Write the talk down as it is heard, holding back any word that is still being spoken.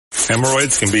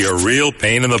Hemorrhoids can be a real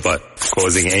pain in the butt,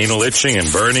 causing anal itching and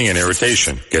burning and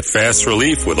irritation. Get fast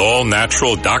relief with all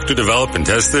natural, doctor-developed and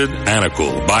tested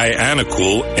Anacool. Buy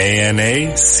Anacool,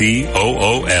 A-N-A-C-O-O-L,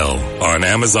 on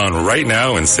Amazon right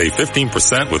now and save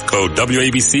 15% with code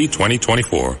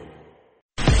WABC2024.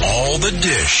 All the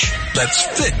dish that's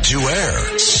fit to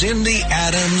air. Cindy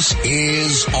Adams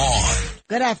is on.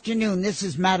 Good afternoon. This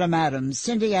is Madam Adams,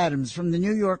 Cindy Adams from the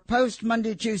New York Post,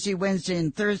 Monday, Tuesday, Wednesday,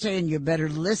 and Thursday. And you better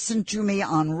listen to me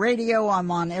on radio.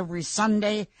 I'm on every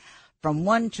Sunday from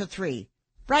 1 to 3.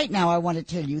 Right now, I want to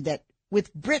tell you that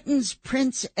with Britain's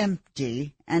Prince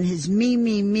Empty and his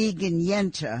Mimi Megan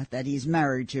Yenta that he's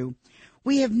married to,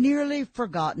 we have nearly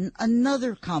forgotten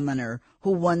another commoner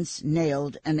who once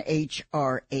nailed an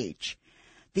HRH.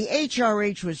 The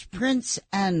HRH was Prince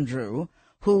Andrew,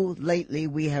 who lately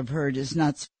we have heard is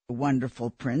not such a wonderful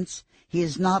prince. He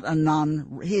is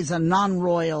a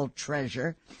non-royal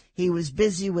treasure. He was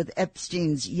busy with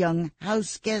Epstein's young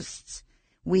house guests,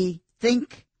 we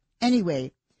think.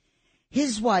 Anyway,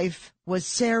 his wife was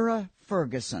Sarah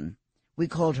Ferguson. We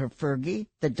called her Fergie,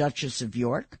 the Duchess of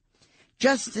York.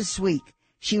 Just this week,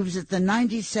 she was at the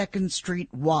 92nd Street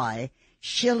Y,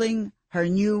 shilling her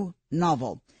new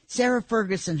novel. Sarah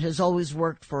Ferguson has always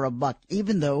worked for a buck,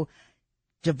 even though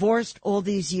divorced all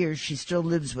these years, she still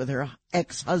lives with her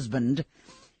ex-husband.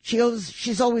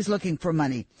 She's always looking for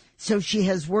money. So she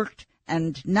has worked,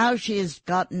 and now she has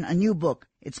gotten a new book.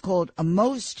 It's called A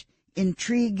Most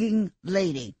Intriguing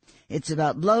Lady. It's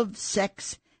about love,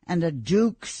 sex, and a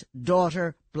duke's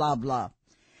daughter, blah, blah.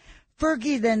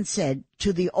 Fergie then said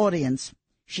to the audience,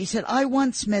 she said, I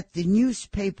once met the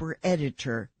newspaper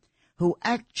editor who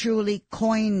actually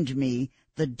coined me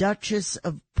the Duchess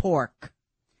of Pork.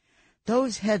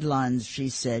 Those headlines, she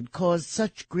said, caused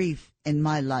such grief in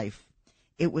my life.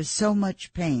 It was so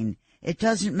much pain. It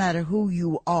doesn't matter who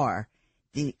you are.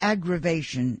 The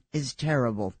aggravation is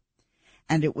terrible.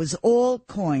 And it was all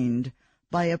coined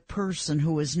by a person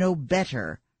who was no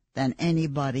better than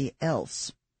anybody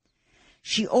else.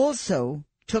 She also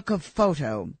took a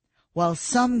photo while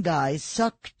some guy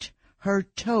sucked her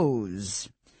toes.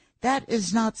 That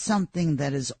is not something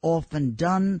that is often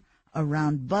done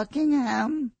around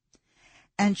Buckingham.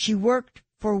 And she worked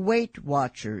for Weight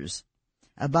Watchers.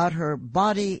 About her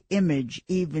body image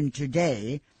even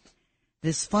today,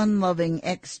 this fun-loving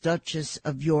ex-Duchess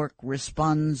of York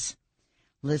responds,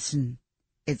 listen,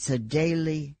 it's a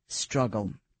daily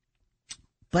struggle.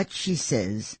 But she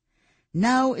says,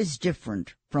 now is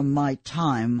different from my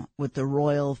time with the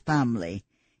royal family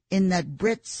in that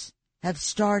Brits have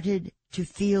started to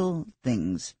feel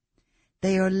things.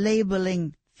 They are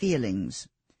labeling feelings.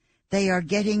 They are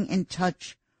getting in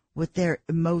touch with their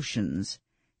emotions,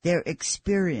 their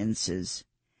experiences.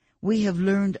 We have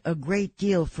learned a great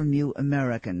deal from you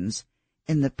Americans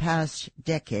in the past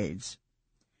decades.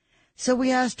 So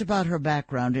we asked about her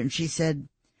background, and she said,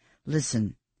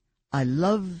 listen, I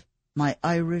love my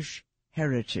Irish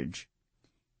heritage.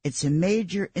 It's a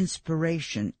major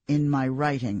inspiration in my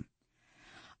writing.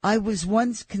 I was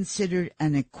once considered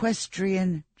an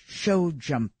equestrian show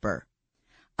jumper.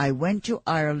 I went to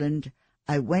Ireland,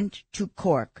 I went to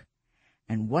Cork,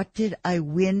 and what did I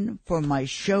win for my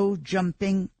show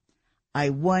jumping? I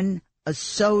won a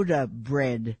soda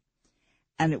bread,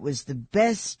 and it was the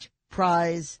best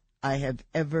prize I have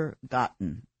ever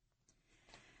gotten.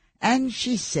 And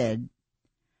she said,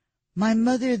 my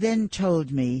mother then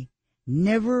told me,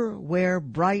 never wear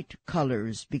bright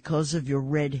colors because of your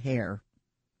red hair.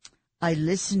 I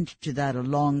listened to that a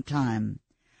long time,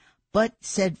 but,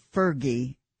 said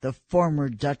Fergie, the former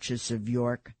Duchess of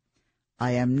York,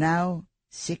 I am now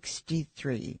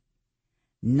 63,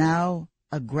 now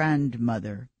a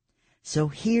grandmother. So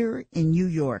here in New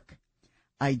York,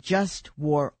 I just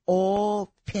wore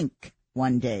all pink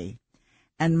one day,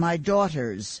 and my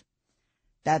daughters,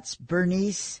 that's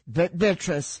Bernice,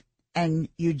 Beatrice, and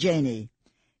Eugenie,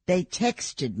 they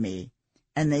texted me,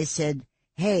 and they said,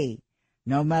 hey,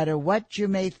 no matter what you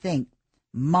may think,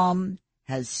 Mom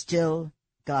has still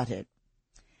got it.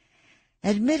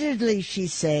 Admittedly, she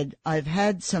said, I've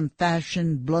had some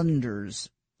fashion blunders,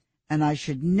 and I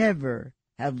should never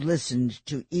have listened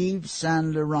to Yves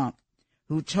Saint Laurent,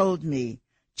 who told me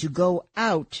to go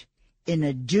out in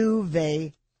a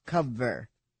duvet cover.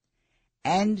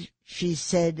 And she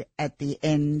said at the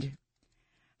end,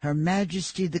 Her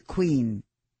Majesty the Queen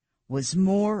was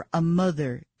more a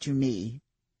mother to me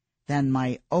than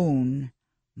my own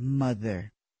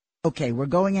mother. Okay, we're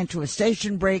going into a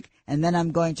station break, and then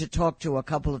I'm going to talk to a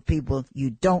couple of people you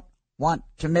don't want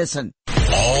to miss.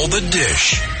 All the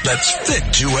dish that's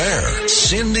fit to air.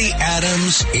 Cindy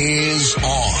Adams is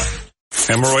on.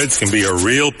 Hemorrhoids can be a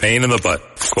real pain in the butt,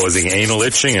 causing anal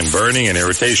itching and burning and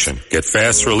irritation. Get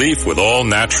fast relief with all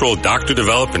natural,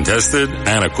 doctor-developed and tested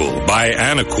Anacool. Buy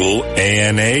Anacool,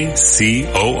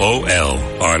 A-N-A-C-O-O-L,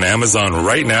 on Amazon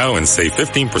right now and save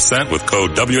 15% with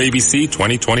code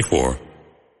WABC2024.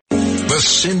 The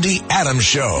Cindy Adams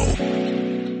Show.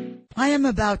 I am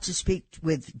about to speak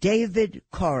with David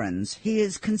Korins. He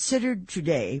is considered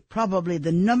today probably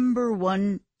the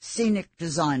 #1 scenic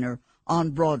designer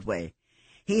on Broadway.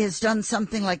 He has done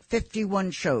something like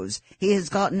 51 shows. He has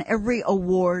gotten every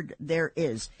award there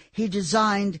is. He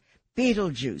designed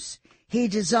Beetlejuice. He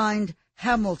designed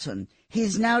Hamilton.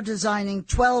 He's now designing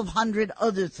 1,200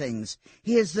 other things.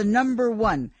 He is the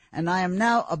 #1, and I am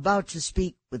now about to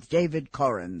speak with David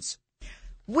Korins.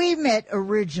 We met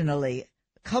originally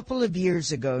a couple of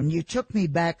years ago, and you took me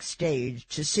backstage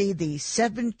to see the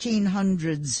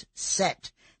 1700s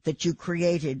set that you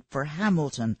created for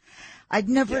Hamilton.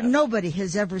 Nobody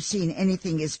has ever seen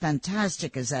anything as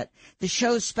fantastic as that. The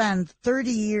show spanned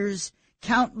 30 years,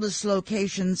 countless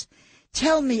locations.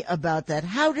 Tell me about that.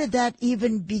 How did that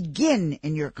even begin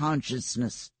in your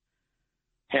consciousness?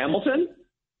 Hamilton?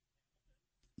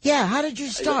 Yeah, how did you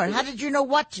start? How did you know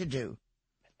what to do?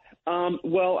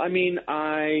 Well, I mean,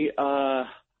 I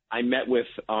met with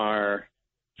our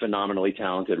phenomenally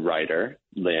talented writer,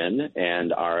 Lynn,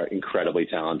 and our incredibly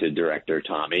talented director,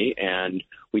 Tommy, and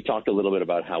we talked a little bit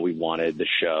about how we wanted the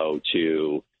show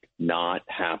to not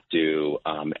have to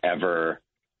ever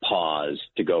pause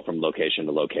to go from location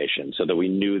to location, so that we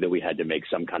knew that we had to make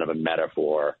some kind of a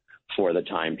metaphor for the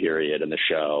time period in the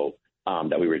show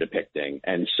that we were depicting.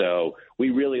 And so we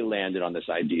really landed on this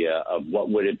idea of what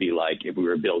would it be like if we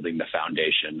were building the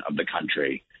foundation of the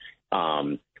country,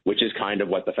 which is kind of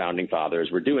what the founding fathers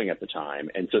were doing at the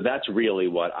time. And so that's really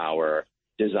what our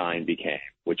design became,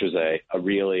 which was a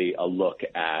look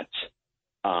at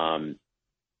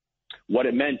what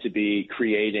it meant to be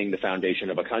creating the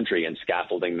foundation of a country and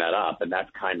scaffolding that up. And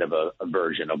that's kind of a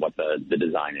version of what the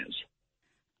design is.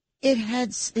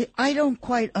 I don't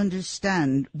quite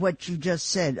understand what you just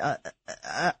said.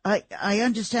 I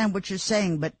understand what you're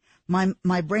saying, but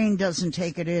my brain doesn't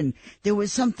take it in. There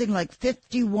was something like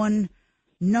 51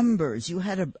 numbers. You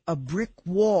had a brick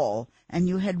wall, and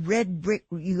you had red brick.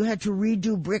 You had to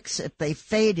redo bricks if they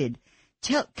faded.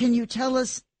 Can you tell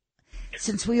us,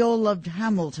 since we all loved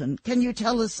Hamilton, can you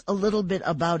tell us a little bit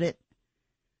about it?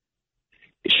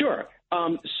 Sure.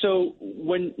 So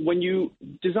when you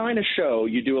design a show,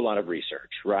 you do a lot of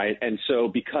research, right? And so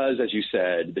because, as you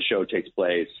said, the show takes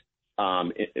place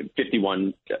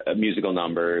 51 musical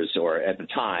numbers, or at the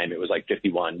time it was like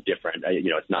 51 different,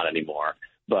 it's not anymore,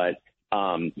 but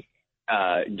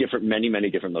many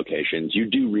different locations. You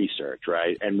do research,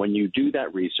 right? And when you do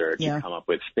that research, you come up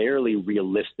with fairly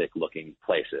realistic looking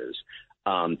places.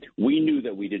 We knew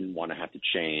that we didn't want to have to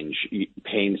change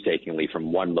painstakingly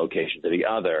from one location to the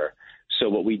other. So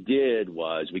what we did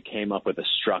was we came up with a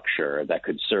structure that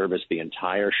could service the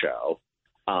entire show.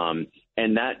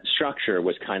 And that structure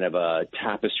was kind of a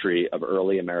tapestry of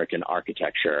early American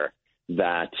architecture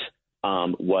that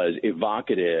was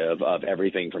evocative of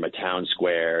everything from a town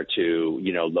square to,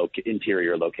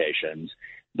 interior locations.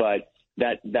 But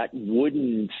that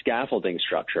wooden scaffolding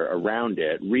structure around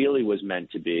it really was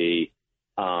meant to be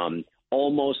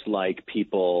almost like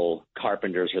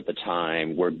carpenters at the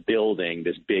time were building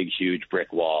this big, huge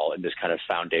brick wall and this kind of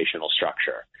foundational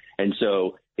structure. And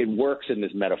so it works in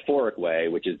this metaphoric way,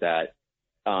 which is that,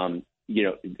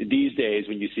 these days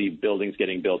when you see buildings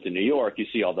getting built in New York, you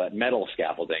see all that metal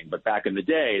scaffolding. But back in the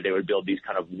day, they would build these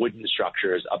kind of wooden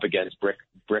structures up against brick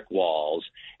walls,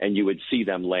 and you would see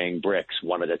them laying bricks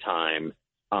one at a time,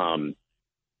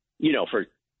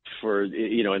 for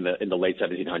in the late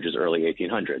 1700s, early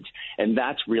 1800s. And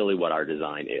that's really what our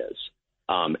design is.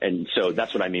 And so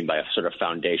that's what I mean by a sort of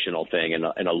foundational thing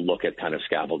and a look at kind of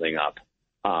scaffolding up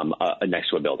next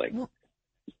to a building. Well,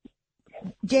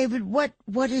 David, what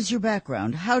is your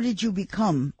background? How did you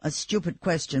become, a stupid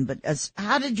question, but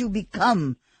how did you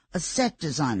become a set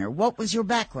designer? What was your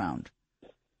background?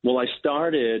 Well, I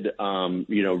started,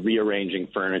 rearranging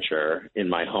furniture in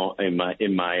my home,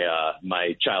 in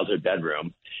my childhood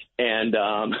bedroom, and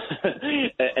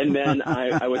and then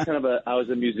I was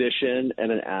a musician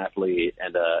and an athlete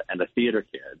and a theater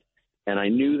kid, and I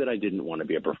knew that I didn't want to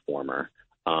be a performer.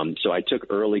 So I took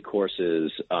early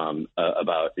courses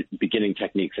about beginning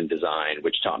techniques in design,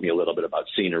 which taught me a little bit about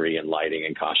scenery and lighting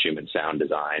and costume and sound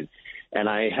design. And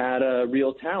I had a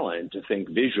real talent to think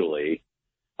visually.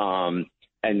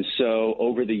 And so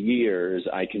over the years,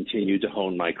 I continued to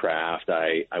hone my craft.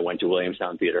 I went to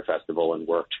Williamstown Theater Festival and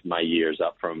worked my years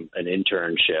up from an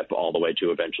internship all the way to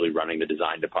eventually running the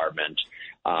design department.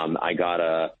 I got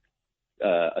a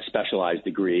specialized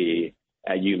degree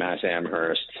at UMass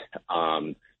Amherst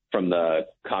from the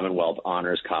Commonwealth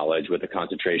Honors College with a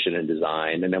concentration in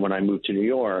design. And then when I moved to New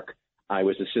York, I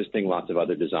was assisting lots of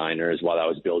other designers while I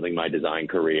was building my design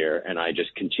career. And I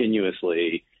just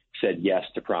continuously said yes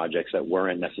to projects that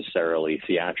weren't necessarily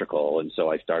theatrical. And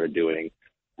so I started doing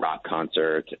rock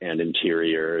concerts and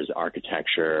interiors,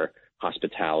 architecture,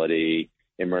 hospitality,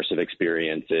 immersive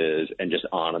experiences, and just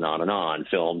on and on and on,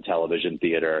 film, television,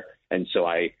 theater. And so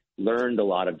I learned a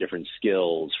lot of different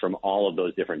skills from all of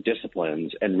those different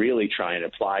disciplines and really try and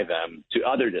apply them to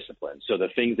other disciplines. So the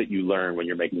things that you learn when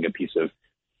you're making a piece of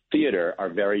theater are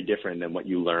very different than what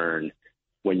you learn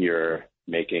when you're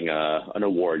making an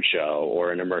award show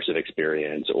or an immersive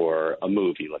experience or a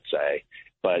movie, let's say.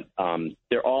 But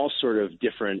they're all sort of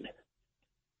different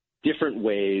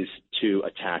ways to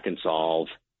attack and solve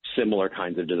similar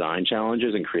kinds of design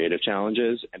challenges and creative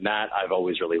challenges. And that I've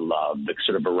always really loved. The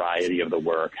sort of variety of the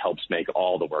work helps make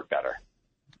all the work better.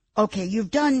 Okay,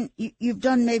 you've done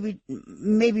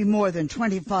maybe more than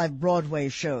 25 Broadway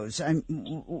shows.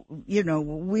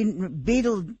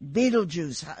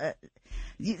 Beetlejuice,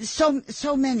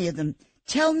 so many of them.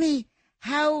 Tell me,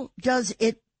 how does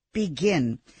it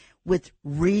begin? With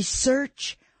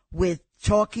research, with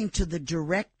talking to the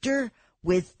director,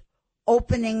 with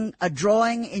opening a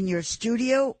drawing in your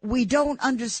studio? We don't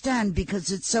understand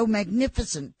because it's so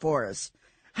magnificent for us.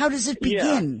 How does it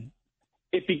begin? Yeah.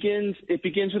 It begins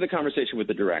with a conversation with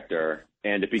the director,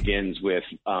 and it begins with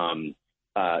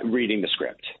reading the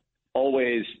script.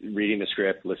 Always reading the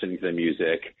script, listening to the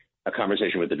music, a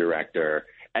conversation with the director,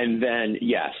 and then,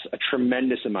 yes, a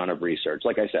tremendous amount of research.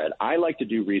 Like I said, I like to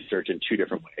do research in two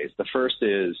different ways. The first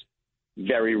is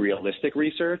very realistic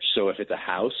research. So if it's a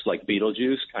house like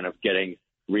Beetlejuice, kind of getting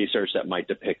research that might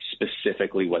depict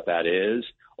specifically what that is,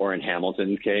 or in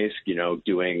Hamilton's case,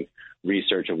 doing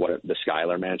research of what the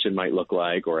Schuyler Mansion might look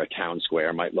like, or a town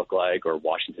square might look like, or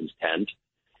Washington's tent.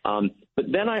 But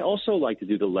then I also like to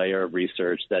do the layer of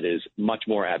research that is much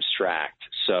more abstract.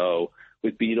 So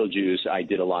with Beetlejuice, I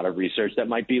did a lot of research that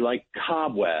might be like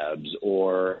cobwebs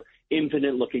or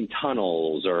infinite-looking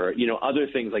tunnels or, other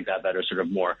things like that are sort of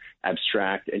more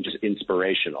abstract and just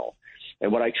inspirational.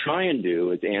 And what I try and do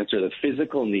is answer the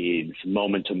physical needs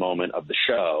moment to moment of the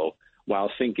show while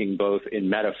thinking both in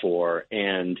metaphor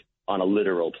and on a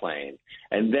literal plane.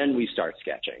 And then we start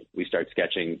sketching. We start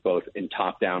sketching both in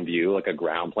top-down view, like a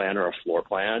ground plan or a floor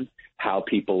plan, how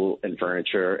people and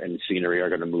furniture and scenery are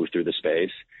going to move through the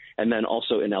space. And then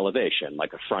also in elevation,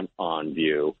 like a front-on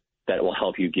view that will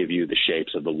help you give you the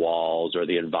shapes of the walls or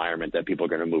the environment that people are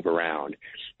going to move around.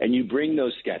 And you bring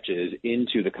those sketches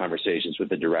into the conversations with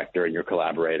the director and your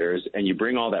collaborators, and you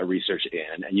bring all that research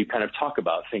in, and you kind of talk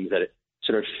about things that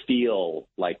sort of feel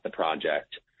like the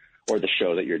project or the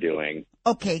show that you're doing.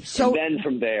 Okay, so and then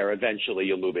from there, eventually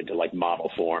you'll move into like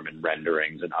model form and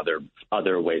renderings and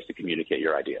other ways to communicate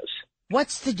your ideas.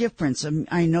 What's the difference?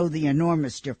 I know the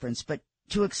enormous difference, but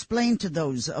to explain to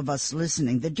those of us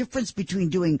listening, the difference between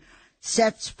doing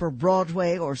sets for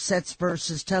Broadway or sets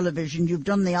versus television. You've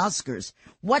done the Oscars.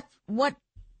 What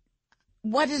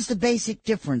is the basic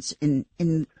difference in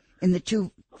the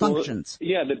two functions? Well,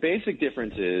 yeah, the basic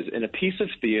difference is in a piece of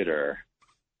theater,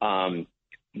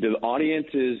 the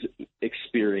audience's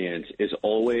experience is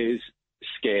always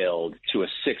scaled to a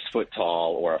 6 foot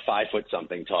tall or a 5 foot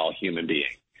something tall human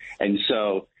being. And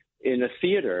so in a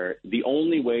theater, the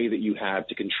only way that you have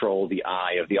to control the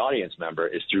eye of the audience member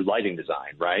is through lighting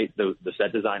design, right? The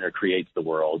set designer creates the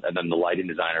world, and then the lighting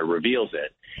designer reveals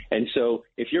it. And so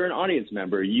if you're an audience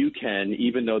member, you can,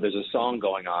 even though there's a song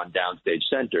going on downstage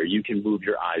center, you can move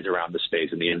your eyes around the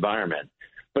space and the environment.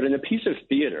 But in a piece of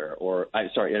theater,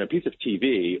 in a piece of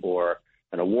TV or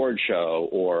an award show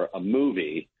or a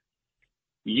movie,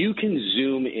 you can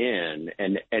zoom in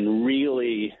and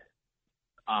really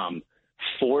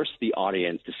force the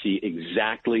audience to see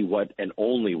exactly what and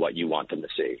only what you want them to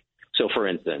see. So, for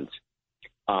instance,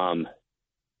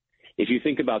 if you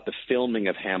think about the filming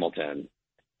of Hamilton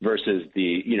versus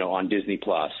on Disney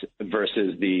Plus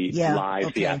versus the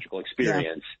live theatrical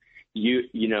experience,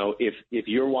 if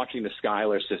you're watching the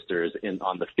Schuyler sisters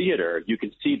on the theater, you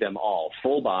can see them all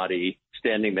full body,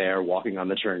 standing there, walking on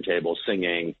the turntable,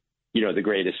 singing, the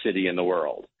greatest city in the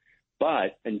world.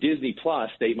 But in Disney Plus,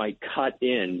 they might cut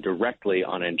in directly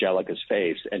on Angelica's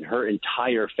face, and her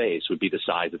entire face would be the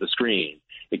size of the screen.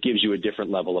 It gives you a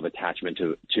different level of attachment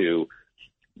to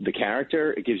the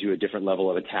character. It gives you a different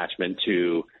level of attachment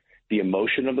to the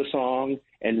emotion of the song,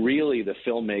 and really the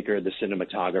filmmaker, the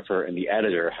cinematographer, and the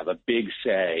editor have a big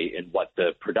say in what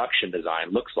the production design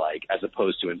looks like, as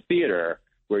opposed to in theater,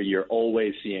 where you're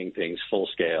always seeing things full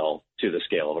scale to the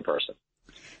scale of a person.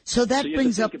 So that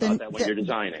brings up that when you're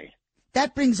designing.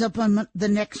 That brings up the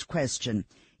next question.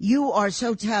 You are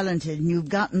so talented, and you've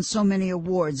gotten so many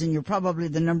awards, and you're probably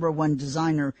the #1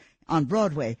 designer on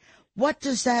Broadway. What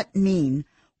does that mean?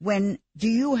 Do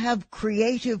you have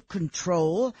creative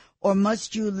control, or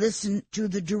must you listen to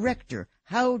the director?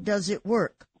 How does it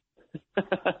work?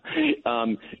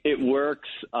 It works.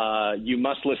 You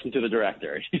must listen to the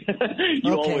director.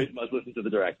 You always must listen to the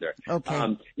director.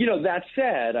 Okay. That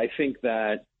said, I think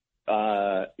that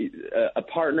a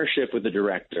partnership with the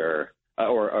director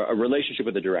or a relationship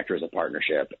with the director is a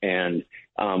partnership. And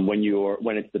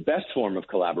when it's the best form of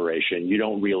collaboration, you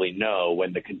don't really know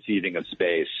when the conceiving of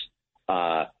space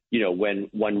when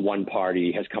one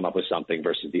party has come up with something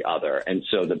versus the other. And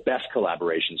so the best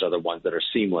collaborations are the ones that are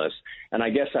seamless. And I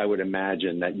guess I would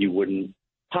imagine that you wouldn't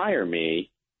hire me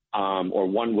or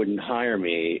one wouldn't hire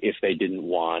me if they didn't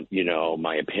want,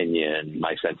 my opinion,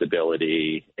 my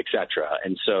sensibility, et cetera.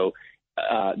 And so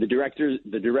the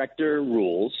director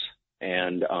rules,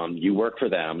 and you work for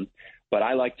them. But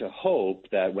I like to hope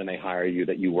that when they hire you,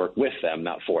 that you work with them,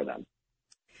 not for them.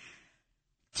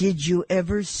 Did you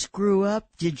ever screw up?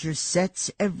 Did your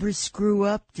sets ever screw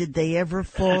up? Did they ever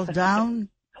fall down?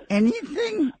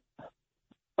 Anything?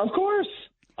 Of course.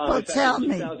 Well, tell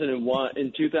me.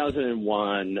 In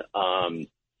 2001,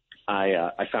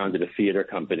 I founded a theater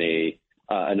company,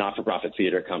 a not-for-profit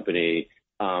theater company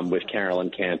with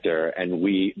Carolyn Cantor, and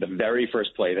the very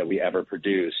first play that we ever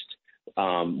produced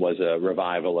was a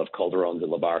revival of Calderón de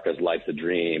la Barca's Life's a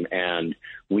Dream, and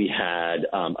we had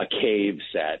a cave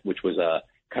set, which was a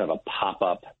kind of a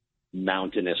pop-up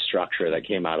mountainous structure that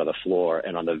came out of the floor.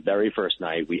 And on the very first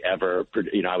night we ever,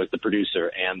 I was the producer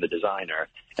and the designer,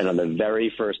 and on the very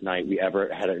first night we ever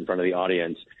had it in front of the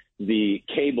audience, the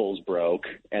cables broke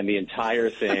and the entire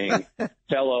thing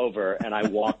fell over, and I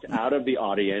walked out of the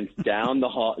audience, down the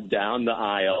hall, down the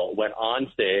aisle, went on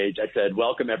stage. I said,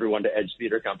 "Welcome everyone to Edge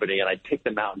Theater Company," and I picked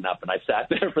the mountain up and I sat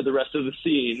there for the rest of the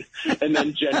scene and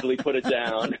then gently put it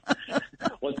down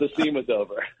once the scene was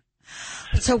over.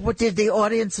 So what, did the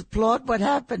audience applaud? What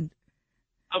happened?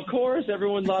 Of course,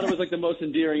 everyone thought it was like the most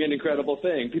endearing and incredible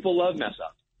thing. People love mess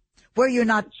up. Were you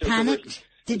not panicked?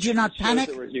 Did you not panic?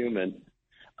 That we're human.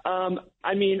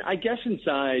 I guess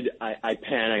inside I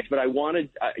panicked, but I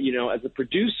wanted, as a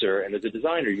producer and as a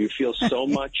designer, you feel so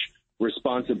much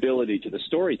responsibility to the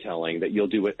storytelling that you'll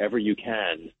do whatever you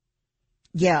can.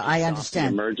 Yeah, I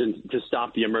understand. To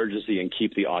stop the emergency and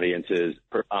keep the audiences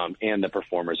and the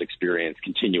performers' experience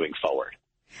continuing forward.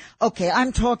 Okay,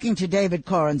 I'm talking to David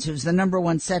Korins, who's the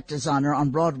 #1 set designer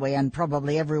on Broadway and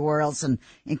probably everywhere else, and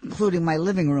including my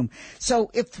living room.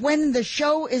 So when the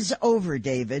show is over,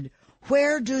 David,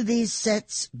 where do these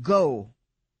sets go?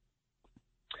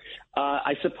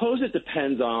 I suppose it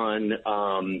depends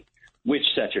on which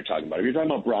sets you're talking about. If you're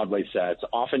talking about Broadway sets,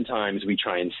 oftentimes we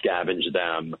try and scavenge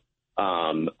them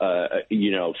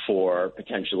for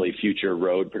potentially future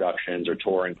road productions or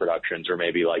touring productions or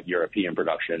maybe like European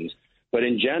productions. But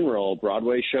in general,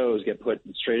 Broadway shows get put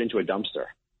straight into a dumpster,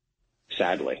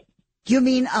 sadly. You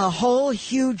mean a whole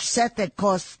huge set that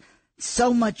costs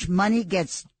so much money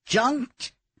gets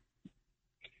junked?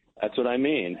 That's what I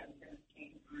mean.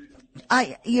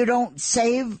 You don't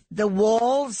save the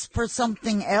walls for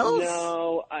something else?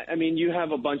 No, you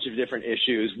have a bunch of different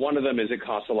issues. One of them is it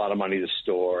costs a lot of money to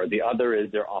store. The other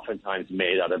is they're oftentimes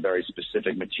made out of very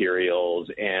specific materials.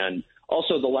 And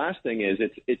also the last thing is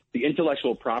it's the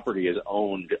intellectual property is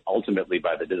owned ultimately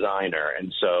by the designer.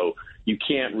 And so you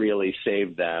can't really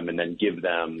save them and then give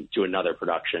them to another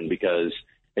production, because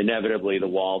inevitably the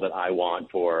wall that I want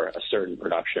for a certain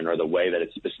production or the way that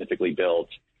it's specifically built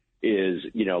is,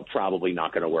 probably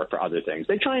not going to work for other things.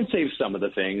 They try and save some of the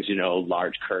things,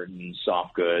 large curtains,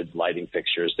 soft goods, lighting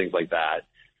fixtures, things like that.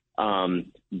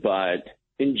 But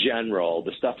in general,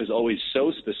 the stuff is always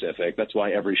so specific. That's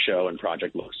why every show and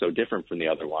project looks so different from the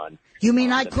other one. You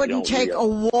mean I couldn't take a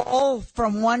wall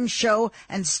from one show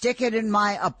and stick it in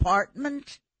my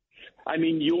apartment?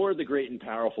 You're the great and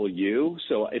powerful you.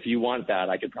 So if you want that,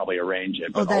 I could probably arrange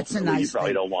it. But that's a nice you probably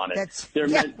thing. Don't want it. They're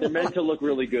meant to look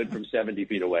really good from 70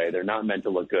 feet away. They're not meant to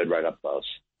look good right up close.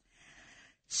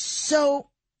 So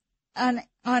on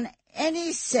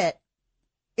any set,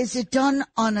 is it done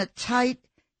on a tight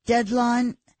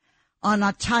deadline,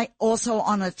 also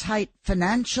on a tight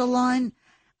financial line?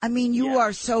 You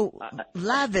are so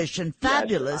lavish and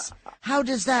fabulous. How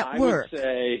does that work?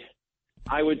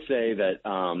 I would say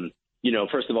that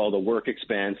first of all, the work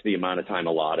expense, the amount of time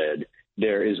allotted.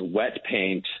 There is wet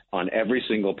paint on every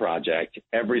single project,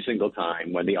 every single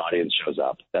time when the audience shows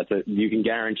up. You can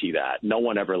guarantee that. No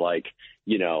one ever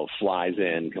flies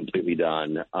in completely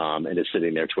done and is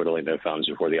sitting there twiddling their thumbs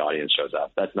before the audience shows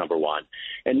up. That's number one.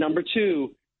 And number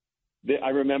two, I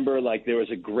remember there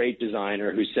was a great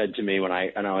designer who said to me when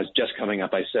I was just coming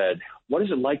up, I said, what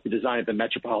is it like to design at the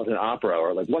Metropolitan Opera?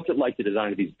 Or what's it like to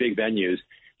design at these big venues?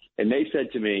 And they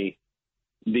said to me,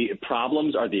 the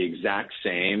problems are the exact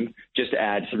same. Just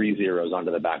add 3 zeros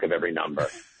onto the back of every number.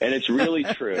 And it's really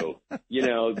true.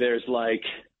 There's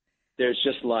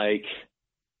just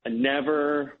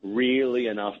never really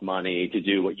enough money to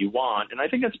do what you want. And I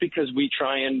think that's because we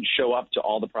try and show up to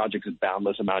all the projects with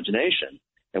boundless imagination.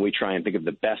 And we try and think of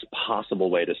the best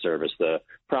possible way to service the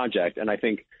project. And I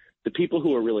think the people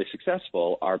who are really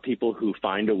successful are people who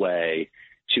find a way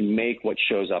to make what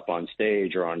shows up on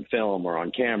stage or on film or on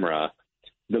camera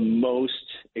the most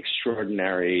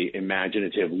extraordinary,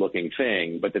 imaginative-looking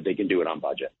thing, but that they can do it on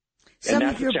budget. And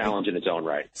that's a challenge in its own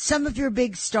right. Some of your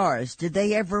big stars, did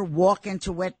they ever walk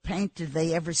into wet paint? Did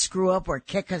they ever screw up or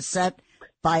kick a set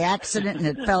by accident and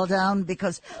it fell down?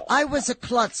 Because I was a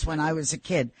klutz when I was a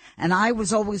kid, and I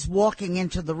was always walking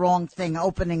into the wrong thing,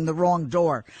 opening the wrong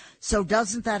door. So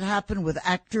doesn't that happen with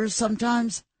actors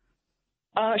sometimes?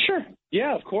 Sure.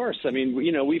 Yeah, of course. I mean,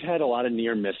 we've had a lot of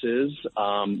near misses.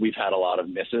 We've had a lot of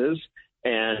misses.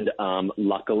 And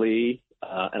luckily,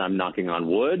 and I'm knocking on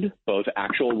wood, both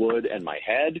actual wood and my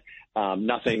head,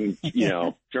 nothing,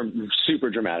 super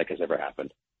dramatic has ever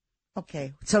happened.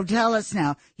 Okay. So tell us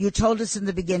now. You told us in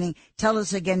the beginning. Tell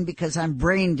us again, because I'm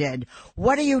brain dead.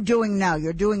 What are you doing now?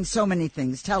 You're doing so many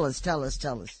things. Tell us. Well,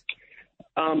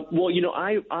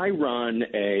 I run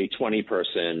a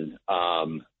 20-person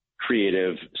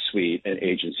creative suite and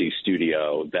agency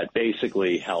studio that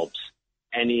basically helps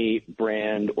any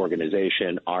brand,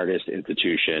 organization, artist,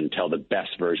 institution tell the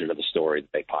best version of the story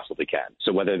that they possibly can.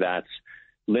 So whether that's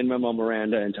Lin-Manuel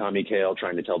Miranda and Tommy Kail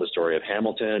trying to tell the story of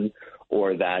Hamilton,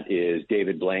 or that is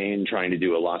David Blaine trying to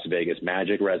do a Las Vegas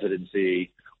Magic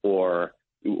residency, or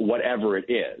whatever it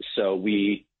is. So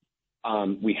we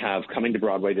have coming to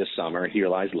Broadway this summer, Here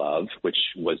Lies Love, which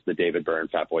was the David Byrne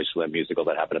Fatboy Slim musical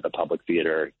that happened at the Public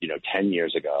Theater, 10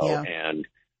 years ago. Yeah. And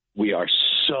we are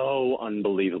so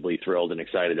unbelievably thrilled and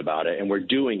excited about it. And we're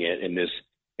doing it in this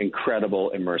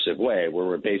incredible immersive way where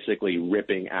we're basically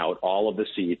ripping out all of the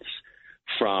seats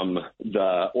from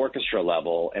the orchestra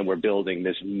level, and we're building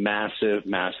this massive,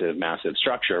 massive, massive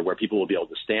structure where people will be able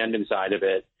to stand inside of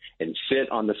it and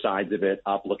sit on the sides of it,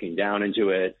 up looking down into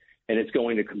it. And it's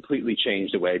going to completely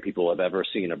change the way people have ever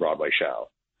seen a Broadway show.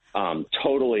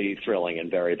 Totally thrilling and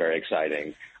very, very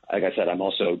exciting. Like I said, I'm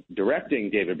also directing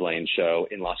David Blaine's show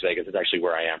in Las Vegas. It's actually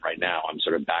where I am right now. I'm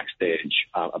sort of backstage,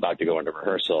 about to go into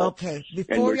rehearsal. Okay.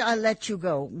 Before I let you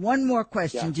go, one more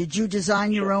question. Yeah. Did you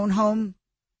design your own home?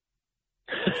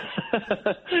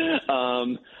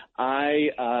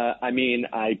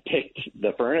 I picked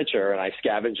the furniture and I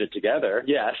scavenged it together.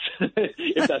 Yes,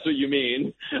 if that's what you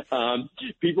mean.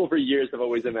 People for years have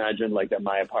always imagined that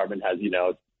my apartment has,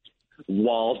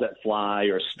 walls that fly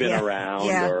or spin around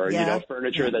or,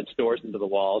 furniture that stores into the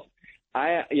walls.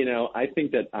 I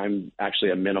think that I'm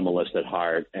actually a minimalist at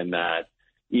heart, and that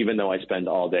even though I spend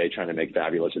all day trying to make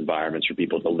fabulous environments for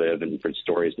people to live and for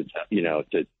stories to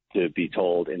be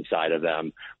told inside of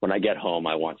them, when I get home,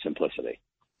 I want simplicity.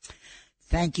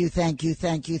 Thank you.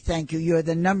 You're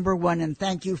the number one, and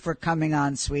thank you for coming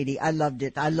on, sweetie. I loved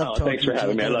it. I love talking to you. Thanks for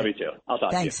having me. I love you too. I'll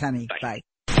talk to you. Thanks, honey. Thanks. Bye.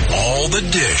 All the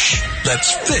dish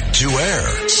that's fit to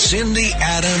air. Cindy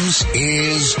Adams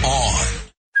is on.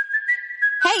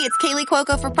 Hey, it's Kaylee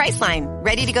Cuoco for Priceline.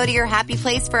 Ready to go to your happy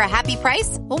place for a happy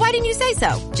price? Well, why didn't you say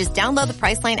so? Just download the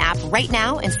Priceline app right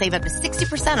now and save up to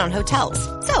 60% on hotels.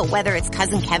 So whether it's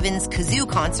Cousin Kevin's Kazoo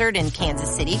Concert in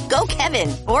Kansas City, go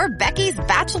Kevin, or Becky's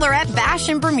Bachelorette Bash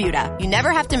in Bermuda, you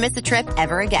never have to miss a trip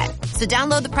ever again. So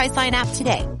download the Priceline app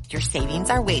today. Your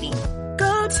savings are waiting.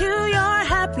 Go to your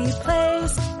happy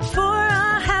place for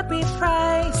a happy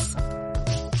price.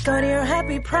 Go to your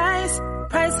happy price,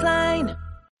 Priceline.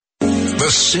 The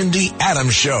Cindy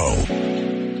Adams Show.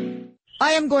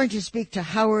 I am going to speak to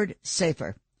Howard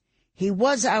Safir. He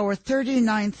was our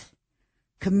 39th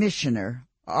commissioner,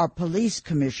 our police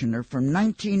commissioner from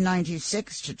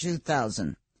 1996 to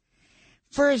 2000.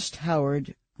 First,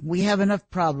 Howard, we have enough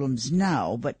problems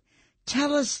now, but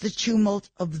tell us the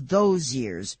tumult of those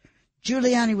years.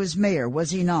 Giuliani was mayor, was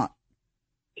he not?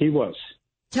 He was.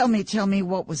 Tell me,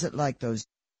 what was it like those?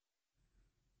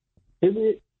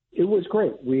 It was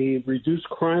great. We reduced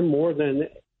crime more than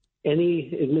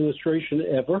any administration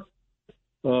ever.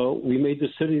 we made the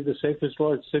city the safest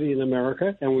large city in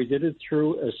America, and we did it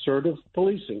through assertive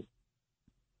policing.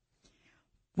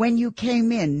 When you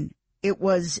came in, it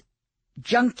was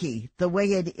junky the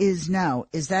way it is now.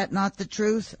 Is that not the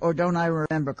truth, or don't I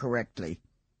remember correctly?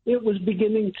 It was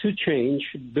beginning to change.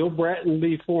 Bill Bratton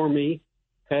before me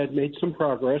had made some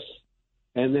progress,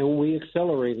 and then we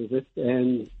accelerated it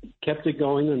and kept it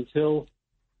going until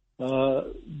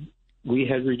we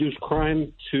had reduced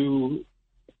crime to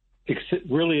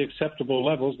really acceptable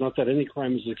levels. Not that any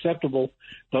crime is acceptable,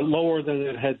 but lower than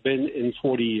it had been in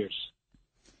 40 years.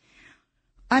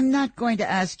 I'm not going to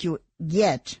ask you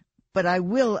yet, but I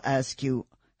will ask you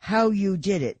how you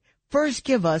did it. First,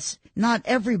 give us, not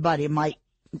everybody might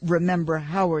remember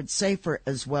Howard Safir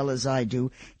as well as I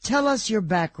do. Tell us your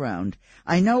background.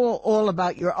 I know all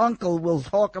about your uncle. We'll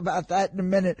talk about that in a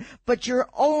minute. But your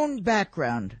own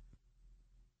background.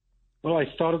 Well, I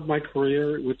started my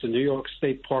career with the New York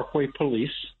State Parkway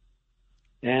Police,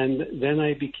 and then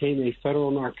I became a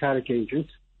federal narcotic agent,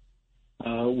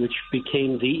 which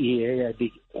became DEA.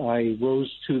 I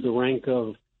rose to the rank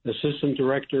of assistant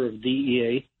director of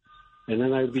DEA, and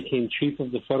then I became chief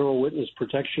of the Federal Witness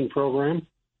Protection Program,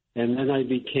 and then I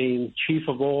became chief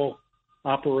of all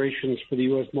operations for the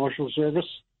U.S. Marshal Service.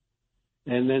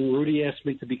 And then Rudy asked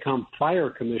me to become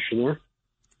fire commissioner,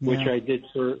 which I did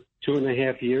for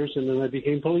 2.5 years, and then I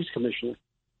became police commissioner.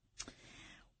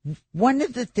 One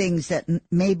of the things that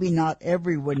maybe not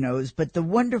everyone knows, but the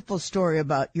wonderful story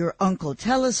about your uncle.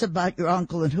 Tell us about your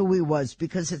uncle and who he was,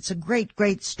 because it's a great,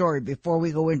 great story before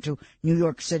we go into New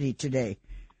York City today.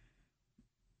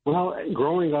 Well,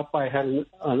 growing up, I had an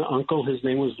uncle. His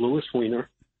name was Louis Weiner.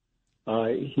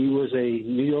 He was a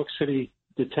New York City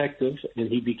detective, and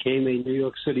he became a New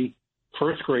York City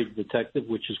first-grade detective,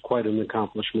 which is quite an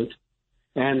accomplishment.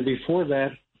 And before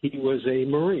that, he was a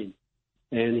Marine,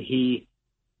 and he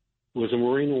was a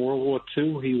Marine in World War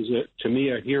II. He was, to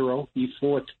me, a hero. He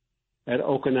fought at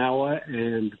Okinawa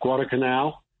and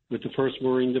Guadalcanal with the 1st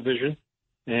Marine Division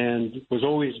and was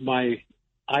always my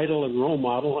idol and role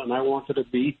model, and I wanted to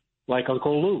be like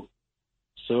Uncle Lou.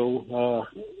 So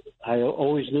I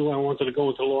always knew I wanted to go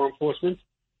into law enforcement,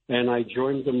 and I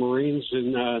joined the Marines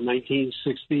in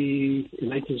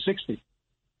 1960.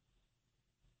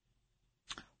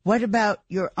 What about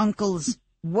your uncle's?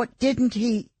 What didn't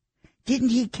he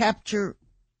capture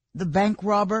the bank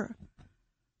robber?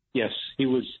 Yes, he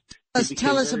was.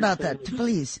 Tell us about that,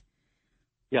 please.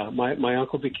 Yeah, my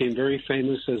uncle became very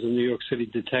famous as a New York City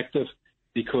detective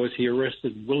because he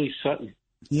arrested Willie Sutton.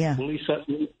 Yeah. Willie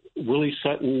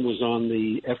Sutton was on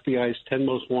the FBI's 10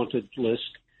 most wanted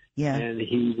list. Yeah. And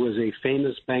he was a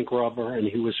famous bank robber, and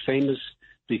he was famous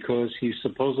because he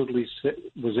supposedly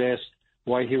was asked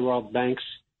why he robbed banks,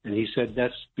 and he said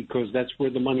that's because that's where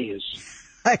the money is.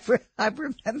 I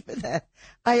remember that.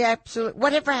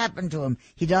 Whatever happened to him?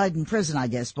 He died in prison, I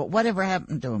guess, but whatever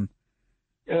happened to him?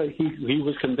 He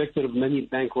was convicted of many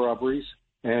bank robberies,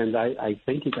 and I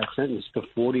think he got sentenced to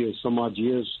 40 or some odd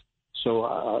years.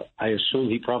 So I assume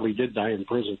he probably did die in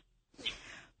prison.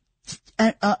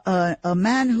 A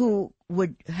man who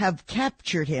would have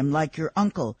captured him, like your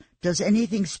uncle, does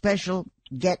anything special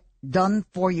get done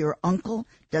for your uncle?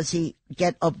 Does he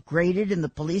get upgraded in the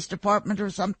police department or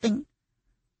something?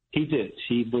 He did.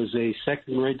 He was a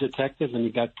second-grade detective, and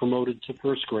he got promoted to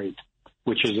first grade,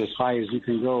 which is as high as you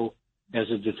can go as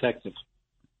a detective.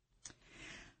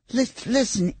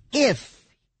 Listen, if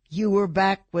you were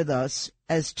back with us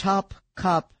as top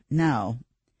cop now,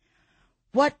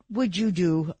 what would you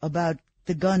do about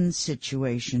the gun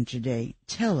situation today?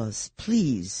 Tell us,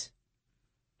 please.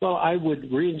 Well, I would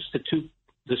reinstitute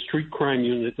the street crime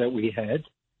unit that we had.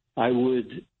 I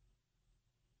would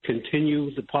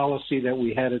continue the policy that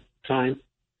we had at the time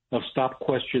of stop,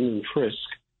 question, and frisk,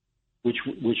 which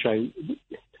I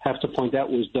have to point out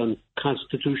was done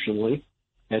constitutionally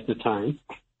at the time.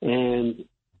 And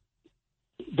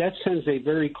that sends a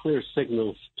very clear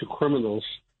signal to criminals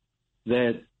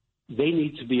that they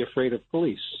need to be afraid of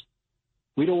police.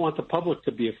 We don't want the public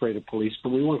to be afraid of police, but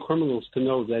we want criminals to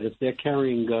know that if they're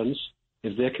carrying guns,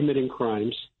 if they're committing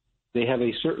crimes, they have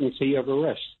a certainty of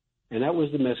arrest. And that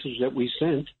was the message that we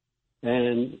sent.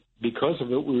 And because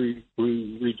of it, we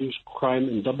reduced crime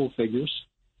in double figures.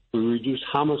 We reduced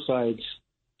homicides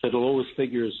to the lowest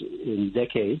figures in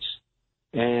decades.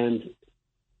 And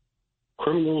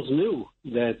criminals knew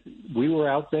that we were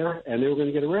out there and they were going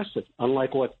to get arrested,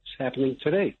 unlike what's happening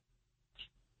today.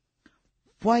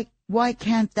 Why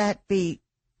can't that be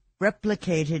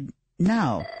replicated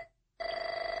now?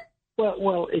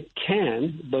 Well, it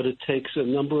can, but it takes a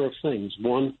number of things.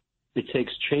 One, it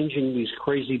takes changing these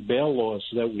crazy bail laws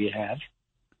that we have,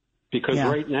 because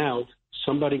right now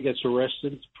somebody gets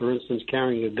arrested, for instance,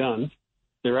 carrying a gun,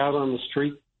 they're out on the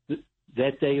street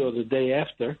that day or the day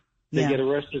after, they get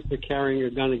arrested for carrying a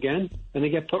gun again, and they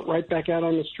get put right back out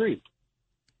on the street.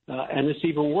 And it's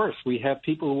even worse. We have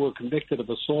people who were convicted of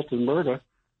assault and murder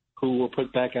who were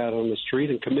put back out on the street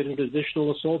and committed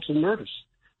additional assaults and murders.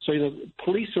 So,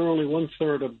 police are only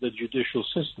 1/3 of the judicial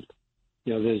system.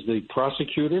 There's the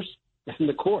prosecutors and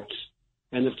the courts.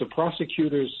 And if the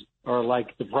prosecutors are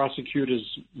like the prosecutors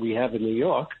we have in New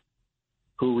York,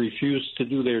 who refuse to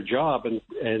do their job and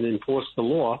enforce the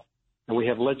law, and we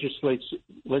have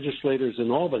legislators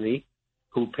in Albany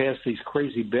who pass these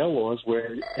crazy bail laws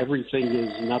where everything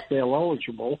is not bail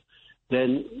eligible,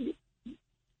 then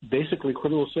basically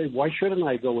criminals say, why shouldn't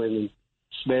I go in and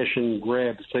smash and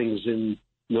grab things in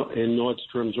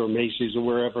Nordstrom's or Macy's or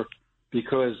wherever,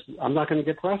 because I'm not going to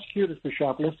get prosecuted for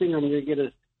shoplifting. I'm going to get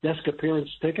a desk appearance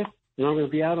ticket, and I'm going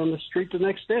to be out on the street the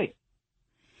next day.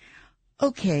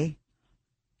 Okay,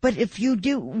 but if you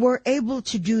were able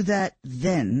to do that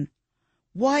then,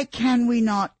 why can we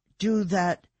not do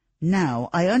that now?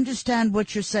 I understand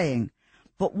what you're saying,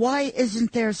 but why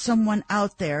isn't there someone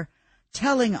out there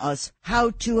telling us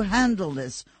how to handle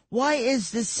this? Why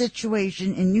is this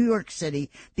situation in New York City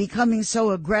becoming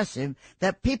so aggressive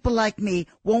that people like me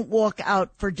won't walk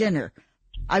out for dinner?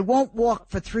 I won't walk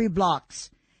for 3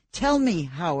 blocks. Tell me,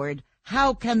 Howard,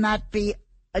 how can that be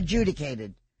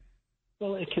adjudicated?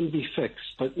 Well, it can be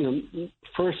fixed. But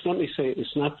first, let me say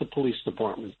it's not the police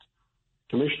department.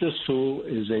 Commissioner Sewell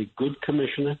is a good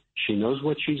commissioner. She knows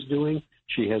what she's doing.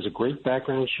 She has a great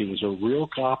background. She was a real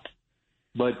cop.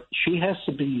 But she has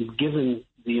to be given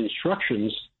the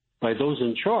instructions by those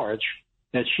in charge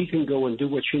that she can go and do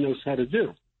what she knows how to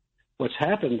do. What's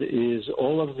happened is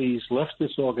all of these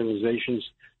leftist organizations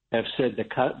have said the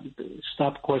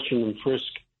stop, question, and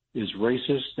frisk is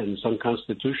racist and it's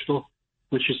unconstitutional,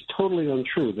 which is totally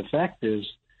untrue. The fact is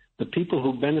the people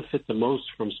who benefit the most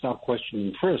from stop, question,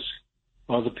 and frisk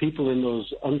are the people in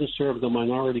those underserved or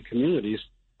minority communities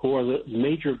who are the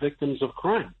major victims of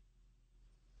crime.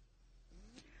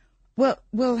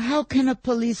 Well, how can a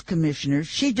police commissioner,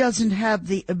 she doesn't have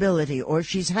the ability, or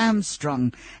she's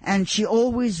hamstrung, and she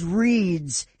always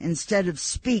reads instead of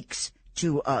speaks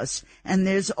to us, and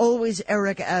there's always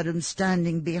Eric Adams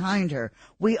standing behind her.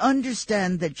 We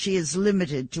understand that she is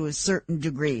limited to a certain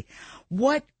degree.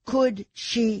 What could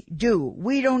she do?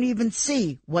 We don't even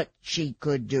see what she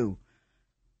could do.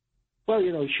 Well,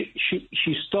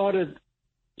 she started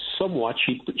somewhat.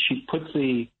 She put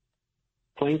the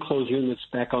plainclothes units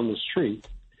back on the street.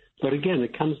 But again,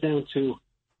 it comes down to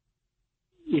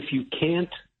if you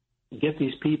can't get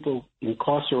these people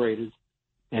incarcerated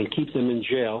and keep them in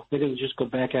jail, they're going to just go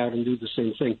back out and do the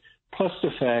same thing. Plus the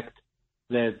fact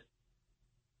that,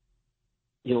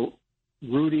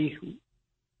 Rudy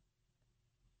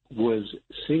was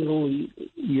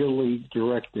singularly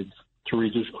directed to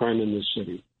reduce crime in this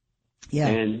city. Yeah.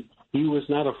 And he was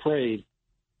not afraid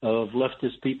of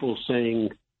leftist people saying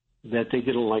that they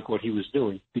didn't like what he was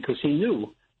doing, because he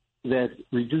knew that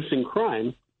reducing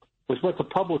crime was what the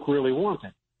public really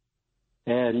wanted.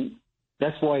 And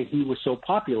that's why he was so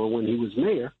popular when he was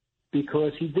mayor,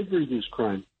 because he did reduce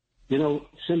crime.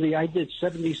 Cindy, I did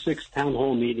 76 town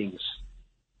hall meetings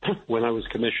when I was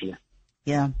commissioner.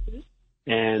 Yeah.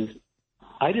 And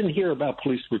I didn't hear about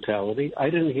police brutality. I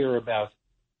didn't hear about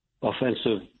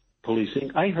offensive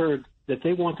policing. I heard that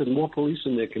they wanted more police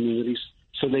in their communities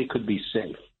so they could be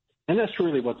safe. And that's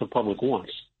really what the public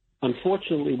wants.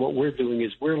 Unfortunately, what we're doing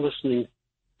is we're listening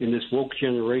in this woke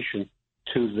generation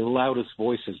to the loudest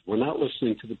voices. We're not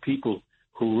listening to the people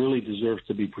who really deserve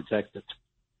to be protected.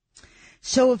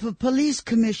 So if a police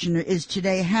commissioner is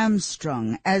today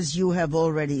hamstrung, as you have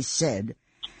already said,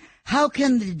 how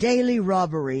can the daily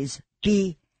robberies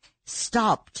be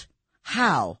stopped?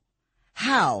 How?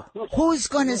 Who's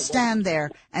going to stand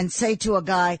there and say to a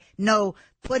guy, no,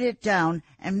 put it down,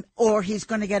 or he's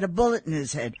going to get a bullet in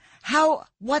his head?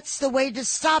 What's the way to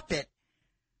stop it?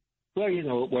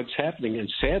 Well, what's happening, and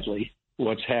sadly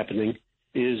what's happening,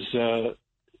 is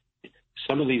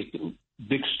some of these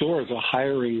big stores are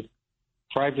hiring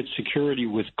private security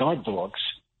with guard dogs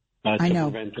to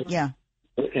prevent it. Yeah.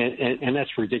 And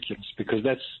that's ridiculous, because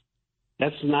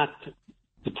that's not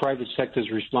the private sector's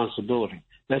responsibility.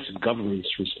 That's government's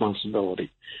responsibility.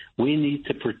 We need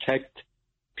to protect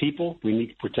people. We need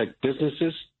to protect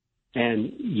businesses.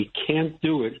 And you can't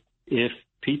do it if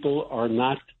people are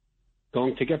not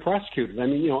going to get prosecuted. I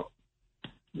mean,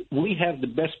 we have the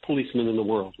best policemen in the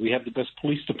world. We have the best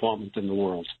police department in the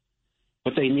world.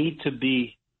 But they need to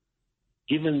be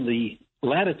given the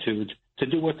latitude to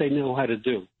do what they know how to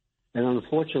do. And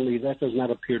unfortunately, that does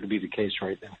not appear to be the case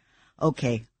right now.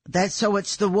 Okay. So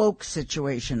it's the woke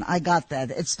situation. I got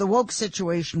that. It's the woke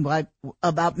situation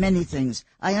about many things.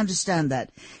 I understand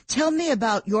that. Tell me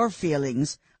about your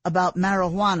feelings about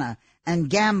marijuana and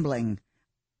gambling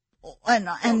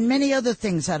and many other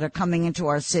things that are coming into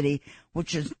our city,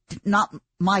 which is not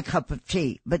my cup of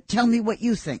tea. But tell me what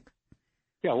you think.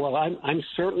 Yeah, well, I'm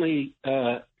certainly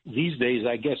these days,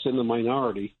 I guess, in the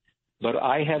minority, but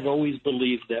I have always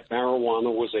believed that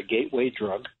marijuana was a gateway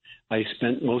drug. I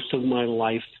spent most of my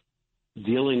life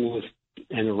dealing with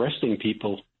and arresting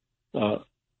people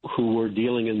who were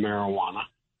dealing in marijuana.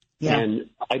 Yeah. And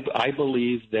I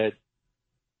believe that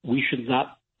we should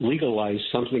not legalize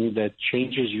something that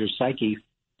changes your psyche,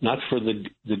 not for the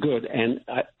good. And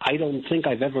I don't think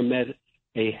I've ever met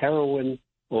a heroin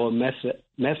or a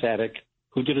meth addict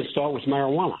who didn't start with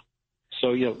marijuana.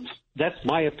 So, that's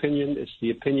my opinion. It's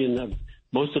the opinion of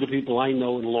most of the people I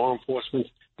know in law enforcement,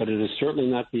 but it is certainly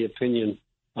not the opinion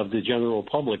of the general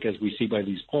public as we see by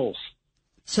these polls.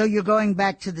 So you're going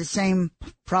back to the same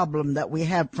problem that we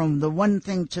have from the one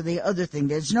thing to the other thing.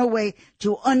 There's no way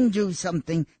to undo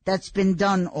something that's been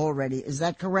done already. Is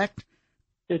that correct?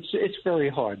 It's very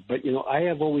hard. But, I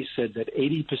have always said that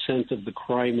 80% of the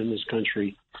crime in this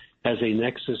country has a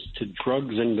nexus to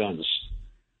drugs and guns.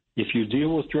 If you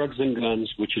deal with drugs and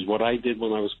guns, which is what I did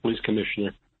when I was police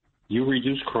commissioner, you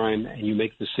reduce crime and you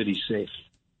make the city safe.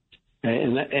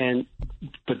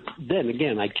 But then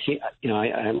again, I can't.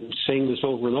 I'm saying this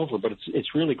over and over, but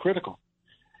it's really critical.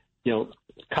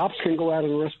 Cops can go out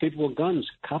and arrest people with guns.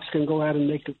 Cops can go out and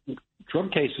make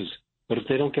drug cases, but if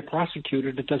they don't get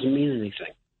prosecuted, it doesn't mean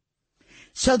anything.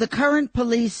 So the current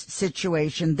police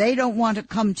situation, they don't want to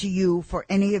come to you for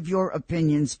any of your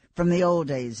opinions from the old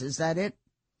days. Is that it?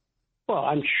 Well,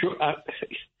 I'm sure.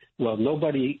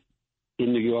 Nobody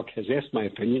in New York has asked my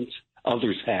opinions.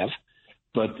 Others have.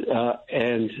 But I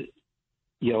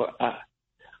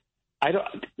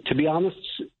don't. To be honest,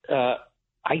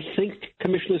 I think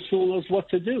Commissioner Sewell knows what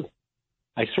to do.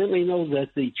 I certainly know that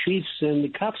the chiefs and the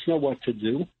cops know what to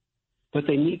do, but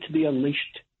they need to be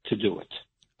unleashed to do it.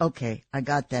 Okay, I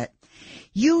got that.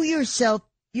 You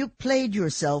played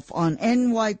yourself on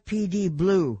NYPD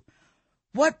Blue.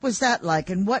 What was that like,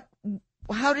 and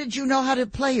how did you know how to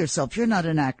play yourself? You're not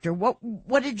an actor. What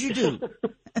did you do?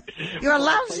 You're a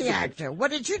lousy actor.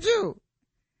 What did you do?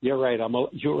 You're right.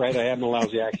 You're right. I am a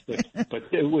lousy actor, but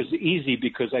it was easy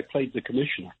because I played the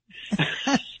commissioner.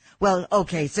 Well,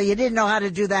 okay. So you didn't know how to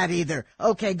do that either.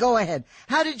 Okay, go ahead.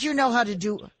 How did you know how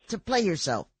to play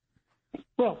yourself?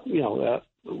 Well,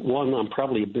 one, I'm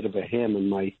probably a bit of a ham in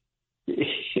my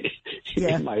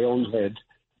in my own head,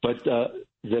 but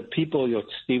the people,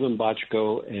 Stephen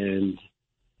Bochco and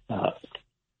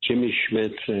Jimmy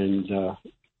Schmidt and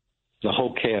the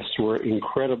whole cast were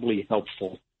incredibly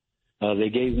helpful. They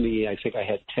gave me, I think I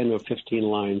had 10 or 15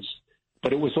 lines,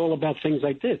 but it was all about things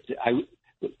I did.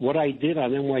 What I did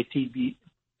on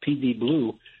NYPD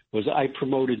Blue was I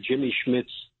promoted Jimmy Schmidt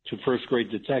to first grade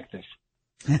detective.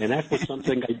 And that was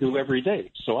something I do every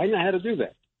day. So I know how to do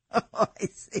that. Oh,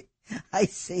 I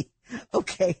see.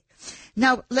 Okay.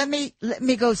 Now, let me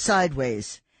go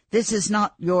sideways. This is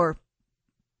not your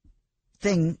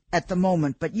thing at the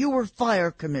moment, but you were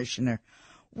fire commissioner.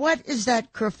 What is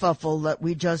that kerfuffle that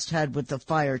we just had with the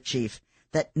fire chief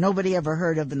that nobody ever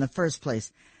heard of in the first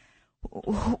place?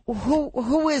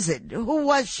 Who is it? Who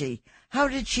was she? How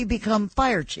did she become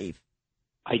fire chief?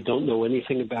 I don't know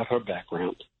anything about her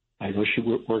background. I know she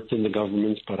worked in the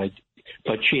government,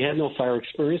 but she had no fire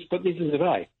experience, but neither did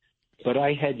I. But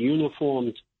I had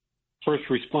uniformed first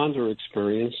responder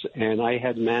experience, and I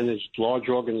had managed large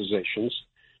organizations.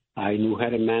 I knew how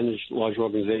to manage large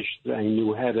organizations. I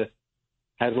knew how to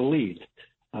lead.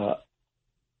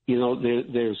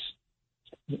 There's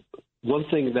one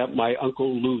thing that my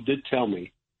Uncle Lou did tell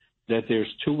me, that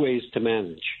there's two ways to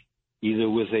manage, either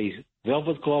with a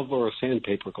velvet glove or a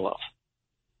sandpaper glove.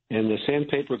 And the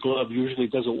sandpaper glove usually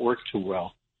doesn't work too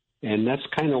well. And that's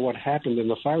kind of what happened in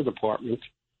the fire department.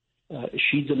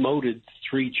 She demoted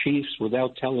 3 chiefs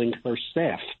without telling her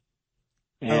staff.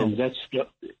 And that's,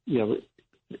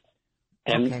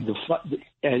 and okay.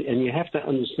 And you have to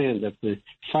understand that the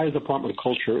fire department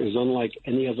culture is unlike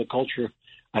any other culture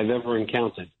I've ever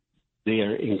encountered. They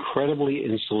are incredibly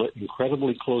insular,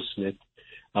 incredibly close-knit.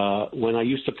 When I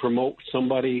used to promote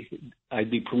somebody, I'd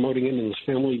be promoting him and his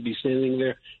family would be standing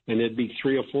there, and there'd be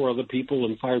 3 or 4 other people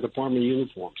in fire department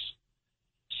uniforms.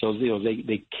 So,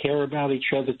 they care about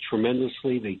each other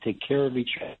tremendously. They take care of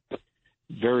each other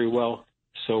very well.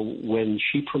 So when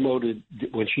she demoted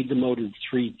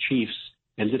 3 chiefs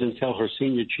and didn't tell her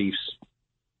senior chiefs,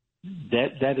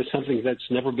 that is something that's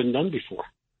never been done before.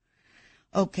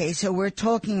 Okay, so we're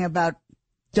talking about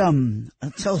dumb.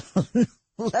 So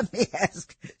let me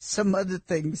ask some other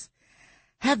things.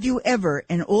 Have you ever,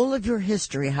 in all of your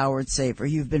history, Howard Safir,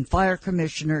 you've been fire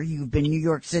commissioner, you've been New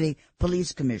York City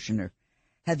police commissioner,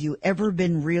 have you ever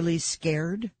been really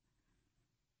scared?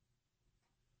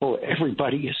 Oh,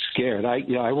 everybody is scared.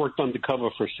 I worked undercover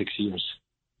for 6 years.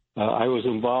 I was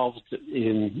involved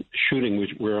in shooting,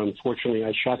 where unfortunately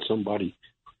I shot somebody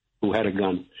who had a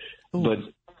gun. Ooh. But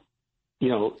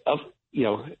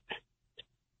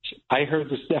I heard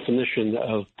this definition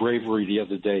of bravery the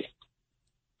other day.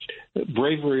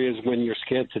 Bravery is when you're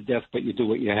scared to death, but you do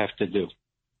what you have to do.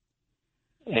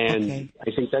 And okay.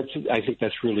 I think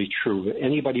that's really true.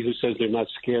 Anybody who says they're not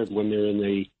scared when they're in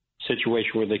a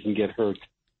situation where they can get hurt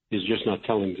is just not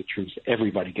telling the truth.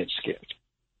 Everybody gets scared.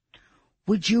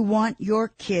 Would you want your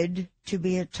kid to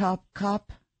be a top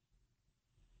cop?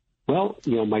 Well,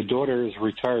 my daughter is a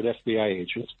retired FBI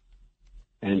agent,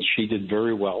 and she did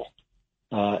very well.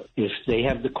 If they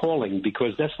have the calling,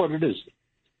 because that's what it is.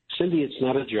 Cindy, it's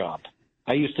not a job.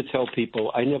 I used to tell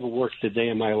people I never worked a day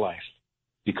in my life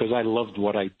because I loved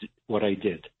what I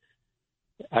did.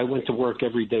 I went to work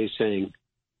every day saying,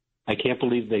 I can't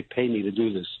believe they pay me to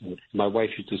do this. And my wife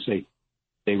used to say,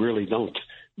 they really don't.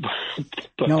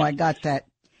 But, no, I got that.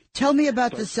 Tell me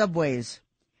about the subways.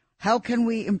 How can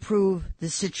we improve the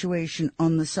situation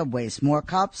on the subways? More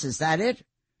cops, is that it?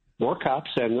 More cops,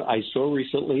 and I saw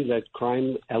recently that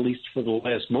crime, at least for the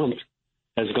last month,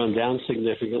 has gone down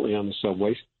significantly on the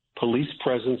subways. Police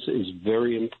presence is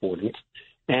very important.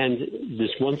 And this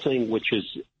one thing, which is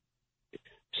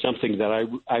something that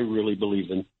I really believe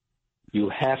in, you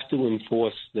have to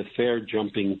enforce the fair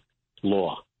jumping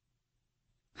law.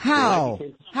 How?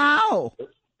 How?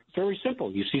 Very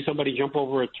simple. You see somebody jump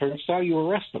over a turnstile, you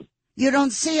arrest them. You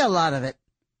don't see a lot of it.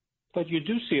 But you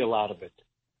do see a lot of it.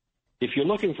 If you're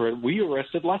looking for it, we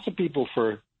arrested lots of people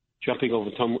for jumping over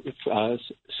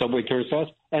subway turnstiles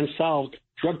and solved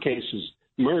drug cases,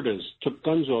 murders, took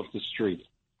guns off the street.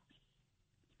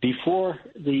 Before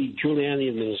the Giuliani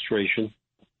administration,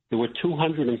 there were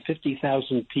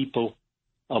 250,000 people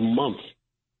a month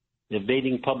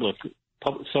evading public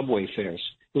subway fares.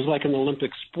 It was like an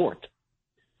Olympic sport.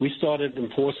 We started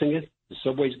enforcing it. The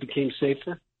subways became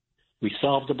safer. We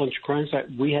solved a bunch of crimes.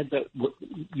 We had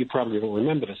you probably don't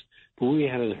remember this, but we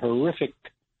had a horrific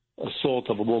assault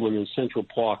of a woman in Central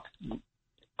Park,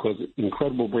 caused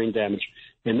incredible brain damage.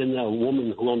 And then a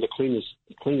woman who owned a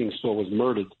cleaning store was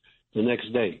murdered the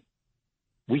next day.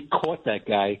 We caught that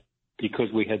guy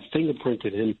because we had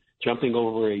fingerprinted him jumping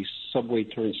over a subway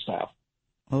turnstile.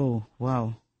 Oh,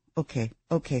 wow. Okay.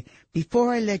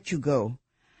 Before I let you go,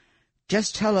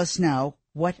 just tell us now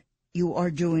what you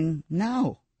are doing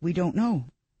now. We don't know.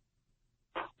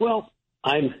 Well,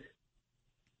 I'm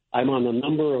on a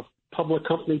number of public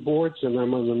company boards, and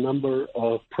I'm on a number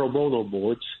of pro bono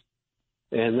boards,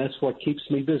 and that's what keeps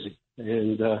me busy.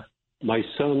 And my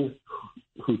son,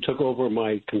 who took over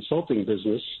my consulting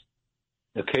business,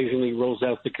 occasionally rolls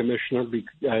out the commissioner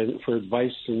for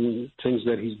advice and things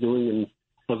that he's doing in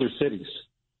other cities.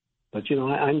 But,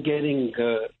 I'm getting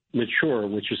mature,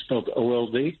 which is spelled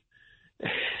OLD.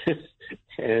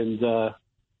 And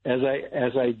as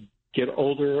I get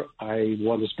older, I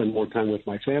want to spend more time with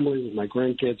my family, with my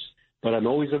grandkids. But I'm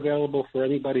always available for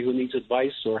anybody who needs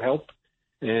advice or help.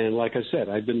 And like I said,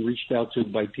 I've been reached out to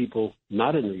by people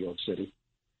not in New York City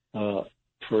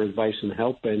for advice and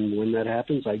help. And when that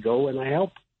happens, I go and I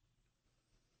help.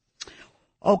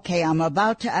 Okay, I'm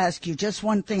about to ask you just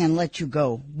one thing and let you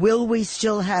go. Will we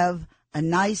still have a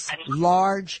nice,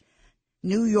 large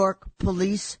New York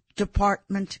Police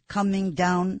Department coming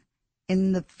down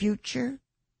in the future?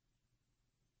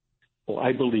 Well,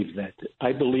 I believe that.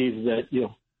 I believe that,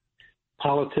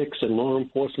 politics and law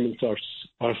enforcement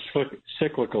are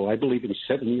cyclical. I believe in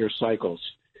 7-year cycles.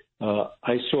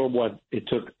 I saw what it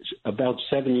took about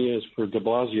 7 years for de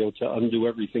Blasio to undo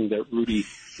everything that Rudy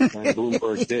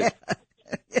Bloomberg did.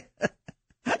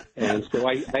 And so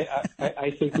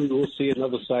I think we will see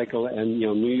another cycle. And,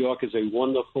 New York is a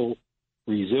wonderful,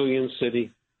 resilient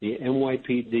city. The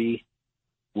NYPD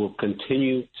will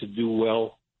continue to do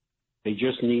well. They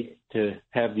just need to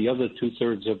have the other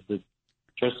 2/3 of the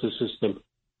justice system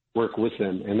work with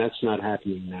them, and that's not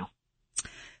happening now.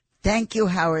 Thank you,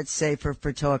 Howard Safir,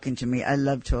 for talking to me. I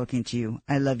love talking to you.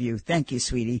 I love you. Thank you,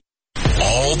 sweetie.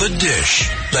 All the dish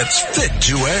that's fit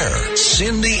to air.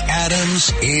 Cindy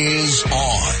Adams is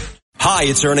on. Hi,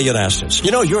 it's Ernie Anastas. You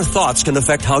know, your thoughts can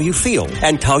affect how you feel,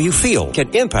 and how you feel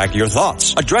can impact your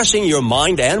thoughts. Addressing your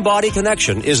mind and body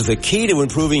connection is the key to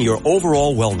improving your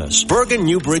overall wellness. Bergen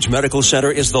New Bridge Medical Center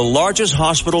is the largest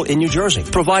hospital in New Jersey,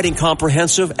 providing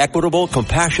comprehensive, equitable,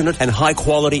 compassionate, and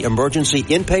high-quality emergency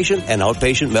inpatient and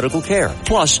outpatient medical care,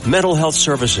 plus mental health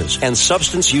services and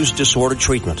substance use disorder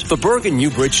treatment. The Bergen New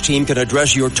Bridge team can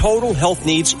address your total health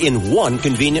needs in one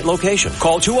convenient location.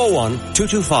 Call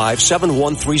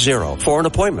 201-225-7130. For an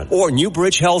appointment or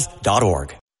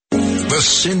newbridgehealth.org. The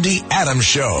Cindy Adams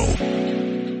Show.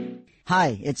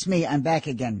 Hi, it's me. I'm back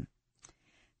again.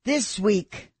 This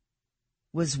week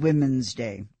was Women's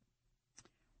Day.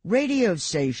 Radio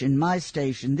station, my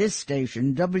station, this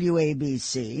station,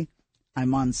 WABC,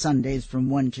 I'm on Sundays from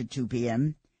 1 to 2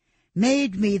 p.m.,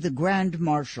 made me the Grand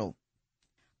Marshal.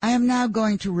 I am now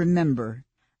going to remember.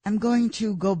 I'm going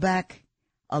to go back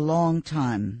a long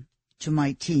time to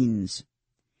my teens.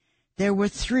 There were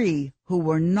 3 who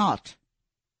were not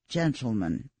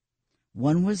gentlemen.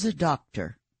 One was a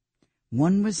doctor,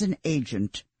 one was an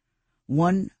agent,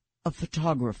 one a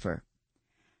photographer.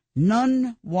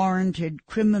 None warranted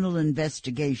criminal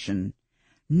investigation,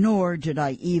 nor did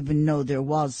I even know there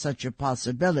was such a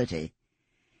possibility.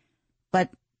 But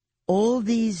all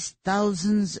these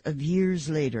thousands of years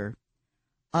later,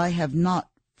 I have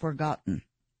not forgotten.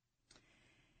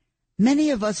 Many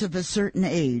of us of a certain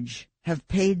age have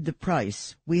paid the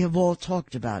price. We have all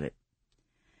talked about it.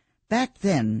 Back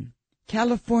then,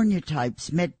 California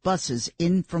types met buses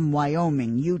in from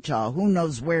Wyoming, Utah, who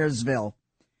knows wheresville.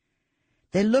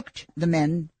 They looked, the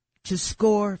men, to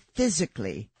score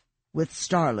physically with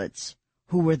starlets,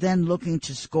 who were then looking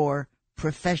to score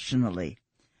professionally.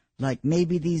 Like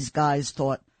maybe these guys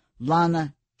thought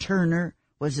Lana Turner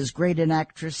was as great an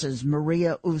actress as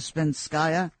Maria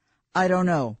Uspenskaya. I don't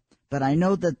know. But I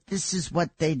know that this is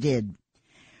what they did.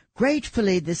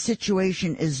 Gratefully, the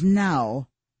situation is now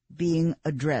being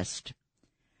addressed.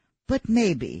 But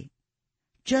maybe,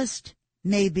 just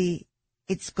maybe,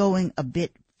 it's going a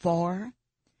bit far.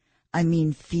 I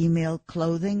mean, female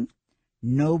clothing,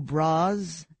 no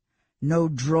bras, no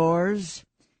drawers,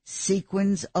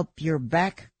 sequins up your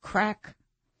back crack.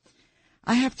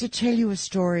 I have to tell you a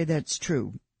story that's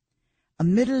true. A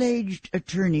middle-aged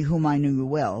attorney whom I knew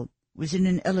well was in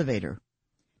an elevator.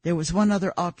 There was one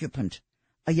other occupant,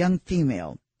 a young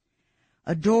female.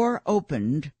 A door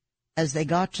opened as they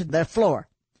got to their floor.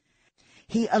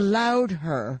 He allowed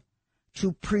her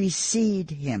to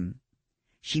precede him.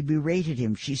 She berated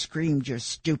him. She screamed, "You're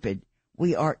stupid.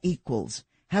 We are equals.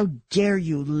 How dare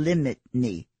you limit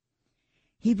me?"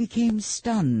 He became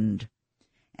stunned,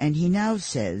 and he now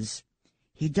says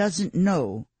he doesn't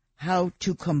know how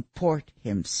to comport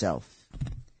himself.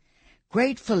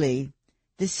 Gratefully,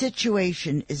 the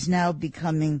situation is now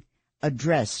becoming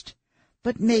addressed,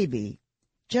 but maybe,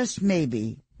 just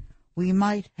maybe, we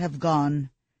might have gone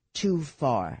too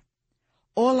far.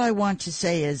 All I want to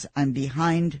say is I'm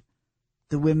behind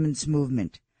the women's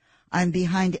movement. I'm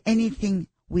behind anything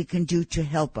we can do to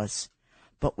help us.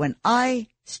 But when I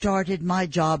started my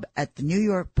job at the New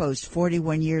York Post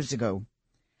 41 years ago,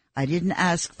 I didn't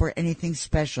ask for anything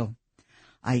special.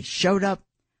 I showed up,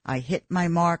 I hit my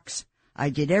marks, I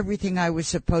did everything I was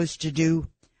supposed to do.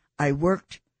 I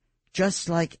worked just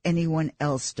like anyone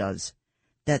else does.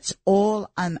 That's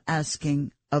all I'm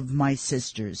asking of my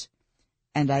sisters.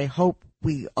 And I hope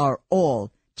we are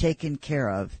all taken care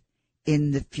of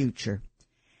in the future.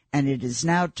 And it is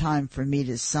now time for me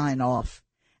to sign off.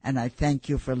 And I thank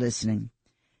you for listening.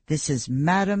 This is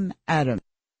Madam Adams,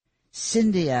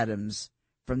 Cindy Adams,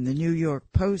 from the New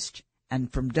York Post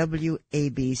and from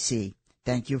WABC.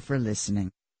 Thank you for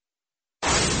listening.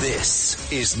 This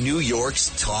is New York's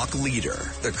talk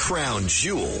leader, the crown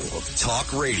jewel of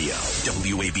talk radio.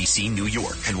 WABC New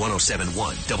York and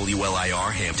 107.1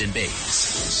 WLIR Hampton Bays.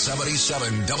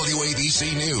 77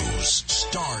 WABC News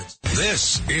starts.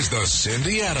 This is the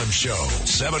Cindy Adams Show.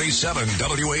 77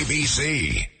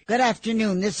 WABC. Good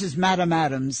afternoon. This is Madam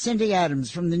Adams, Cindy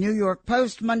Adams from the New York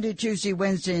Post, Monday, Tuesday,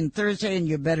 Wednesday, and Thursday. And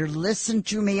you better listen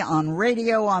to me on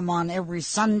radio. I'm on every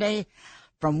Sunday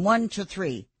from 1 to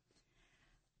 3.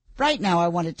 Right now, I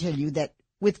want to tell you that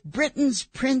with Britain's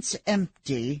Prince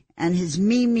Empty and his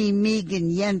Mimi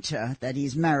Megan Yenta that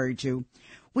he's married to,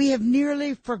 we have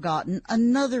nearly forgotten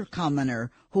another commoner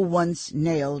who once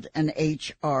nailed an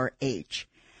HRH.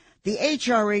 The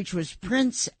HRH was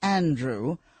Prince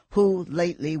Andrew, who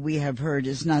lately we have heard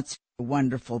is not such a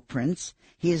wonderful prince.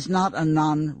 He is not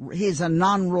he is a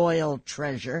non-royal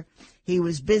treasure. He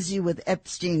was busy with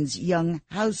Epstein's young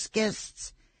house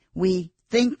guests, we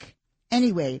think.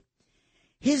 Anyway,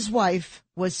 his wife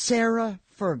was Sarah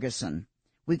Ferguson.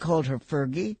 We called her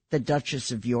Fergie, the Duchess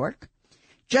of York.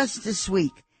 Just this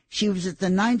week, she was at the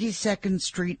 92nd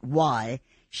Street Y,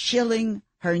 shilling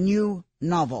her new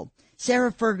novel.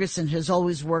 Sarah Ferguson has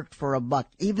always worked for a buck.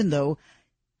 Even though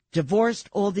divorced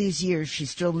all these years, she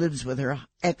still lives with her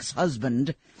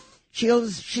ex-husband.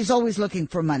 She's always looking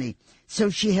for money. So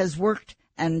she has worked,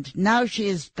 and now she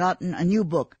has gotten a new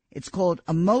book. It's called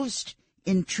A Most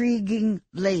Intriguing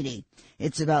Lady.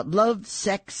 It's about love,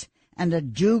 sex, and a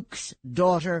duke's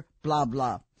daughter, blah,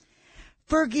 blah.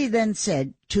 Fergie then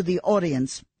said to the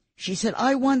audience, she said,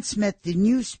 I once met the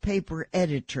newspaper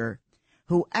editor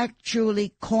who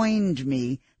actually coined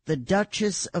me the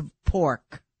Duchess of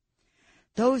Pork.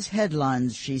 Those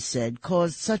headlines, she said,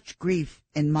 caused such grief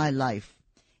in my life.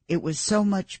 It was so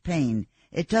much pain.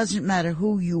 It doesn't matter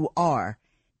who you are.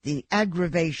 The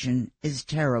aggravation is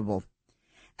terrible.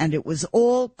 And it was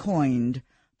all coined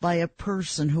by a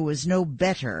person who is no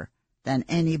better than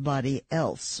anybody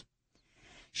else.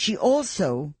 She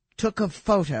also took a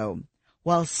photo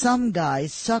while some guy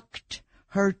sucked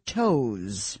her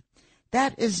toes.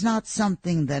 That is not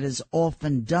something that is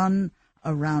often done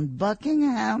around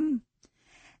Buckingham.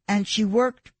 And she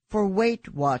worked for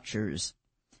Weight Watchers.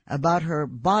 About her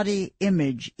body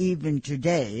image even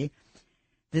today,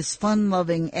 this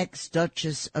fun-loving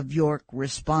ex-Duchess of York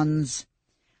responds,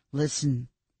 listen,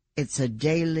 it's a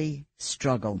daily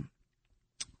struggle.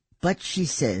 But she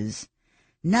says,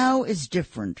 now is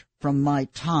different from my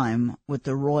time with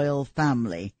the royal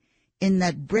family in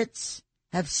that Brits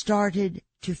have started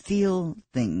to feel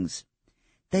things.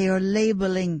 They are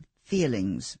labeling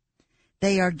feelings.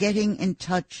 They are getting in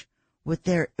touch with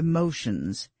their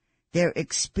emotions, their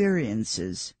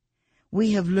experiences.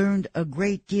 We have learned a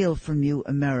great deal from you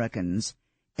Americans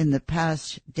in the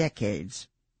past decades.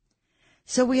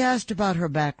 So we asked about her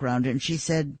background, and she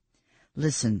said,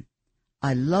 listen,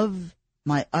 I love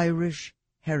my Irish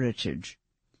heritage.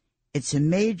 It's a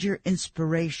major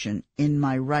inspiration in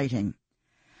my writing.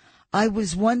 I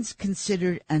was once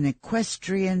considered an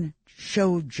equestrian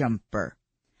show jumper.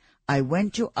 I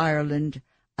went to Ireland,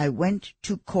 I went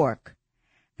to Cork,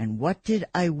 and what did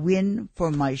I win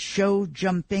for my show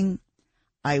jumping?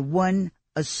 I won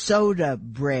a soda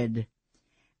bread,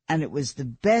 and it was the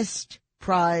best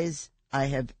prize I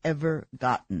have ever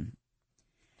gotten.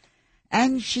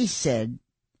 And she said,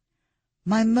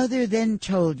 my mother then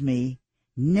told me,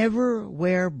 never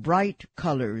wear bright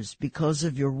colors because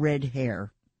of your red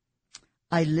hair.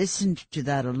 I listened to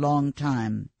that a long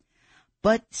time.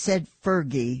 But, said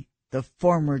Fergie, the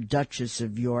former Duchess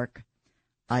of York,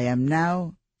 I am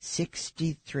now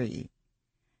 63,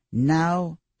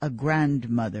 now a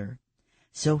grandmother.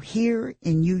 So here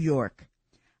in New York,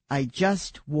 I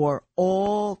just wore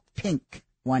all pink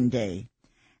one day,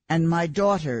 and my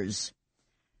daughters,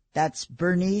 that's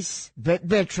Bernice,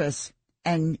 Beatrice,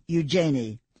 and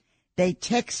Eugenie, they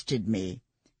texted me,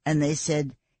 and they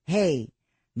said, hey,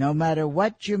 no matter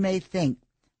what you may think,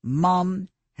 Mom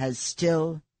has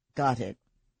still got it.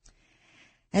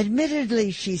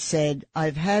 Admittedly, she said,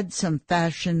 I've had some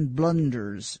fashion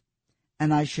blunders,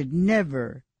 and I should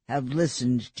never have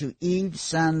listened to Yves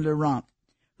Saint Laurent,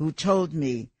 who told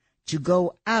me to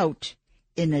go out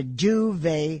in a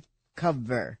duvet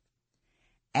cover.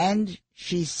 And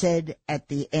she said at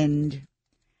the end,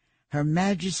 Her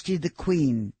Majesty the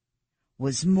Queen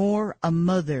was more a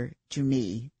mother to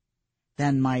me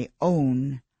than my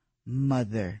own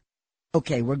mother.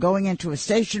 Okay, we're going into a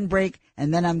station break,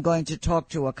 and then I'm going to talk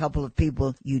to a couple of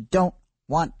people you don't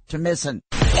want to miss.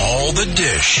 All the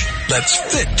dish that's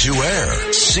fit to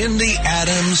air. Cindy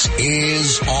Adams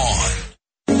is on.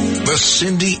 The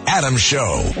Cindy Adams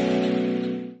Show.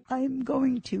 I'm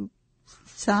going to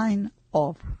sign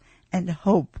off and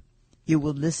hope you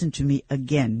will listen to me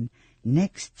again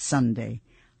next Sunday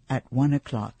at 1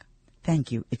 o'clock.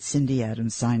 Thank you. It's Cindy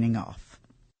Adams signing off.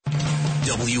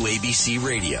 WABC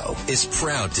Radio is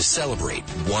proud to celebrate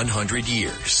 100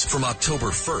 years. From October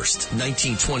 1st,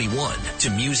 1921, to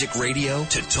music radio,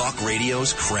 to talk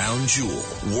radio's crown jewel,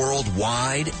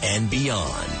 worldwide and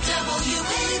beyond.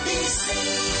 WABC.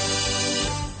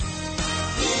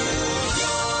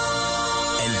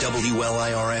 And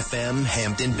WLIR-FM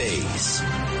Hampton Bays.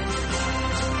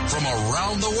 From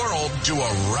around the world to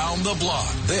around the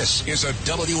block, this is a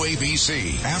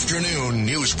WABC Afternoon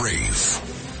News Brief.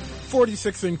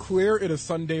 46 and clear. It is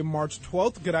Sunday, March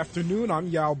 12th. Good afternoon. I'm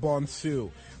Yao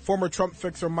Bonsu. Former Trump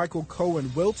fixer Michael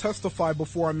Cohen will testify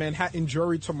before a Manhattan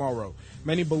jury tomorrow.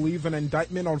 Many believe an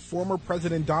indictment on former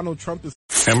President Donald Trump is...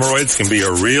 Hemorrhoids can be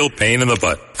a real pain in the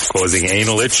butt, causing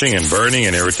anal itching and burning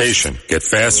and irritation. Get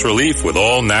fast relief with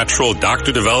all natural,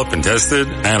 doctor-developed and tested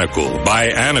Anacool. Buy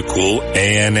Anacool,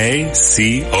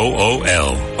 ANACOOL,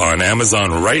 on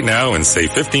Amazon right now and save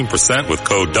 15% with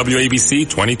code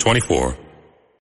WABC2024.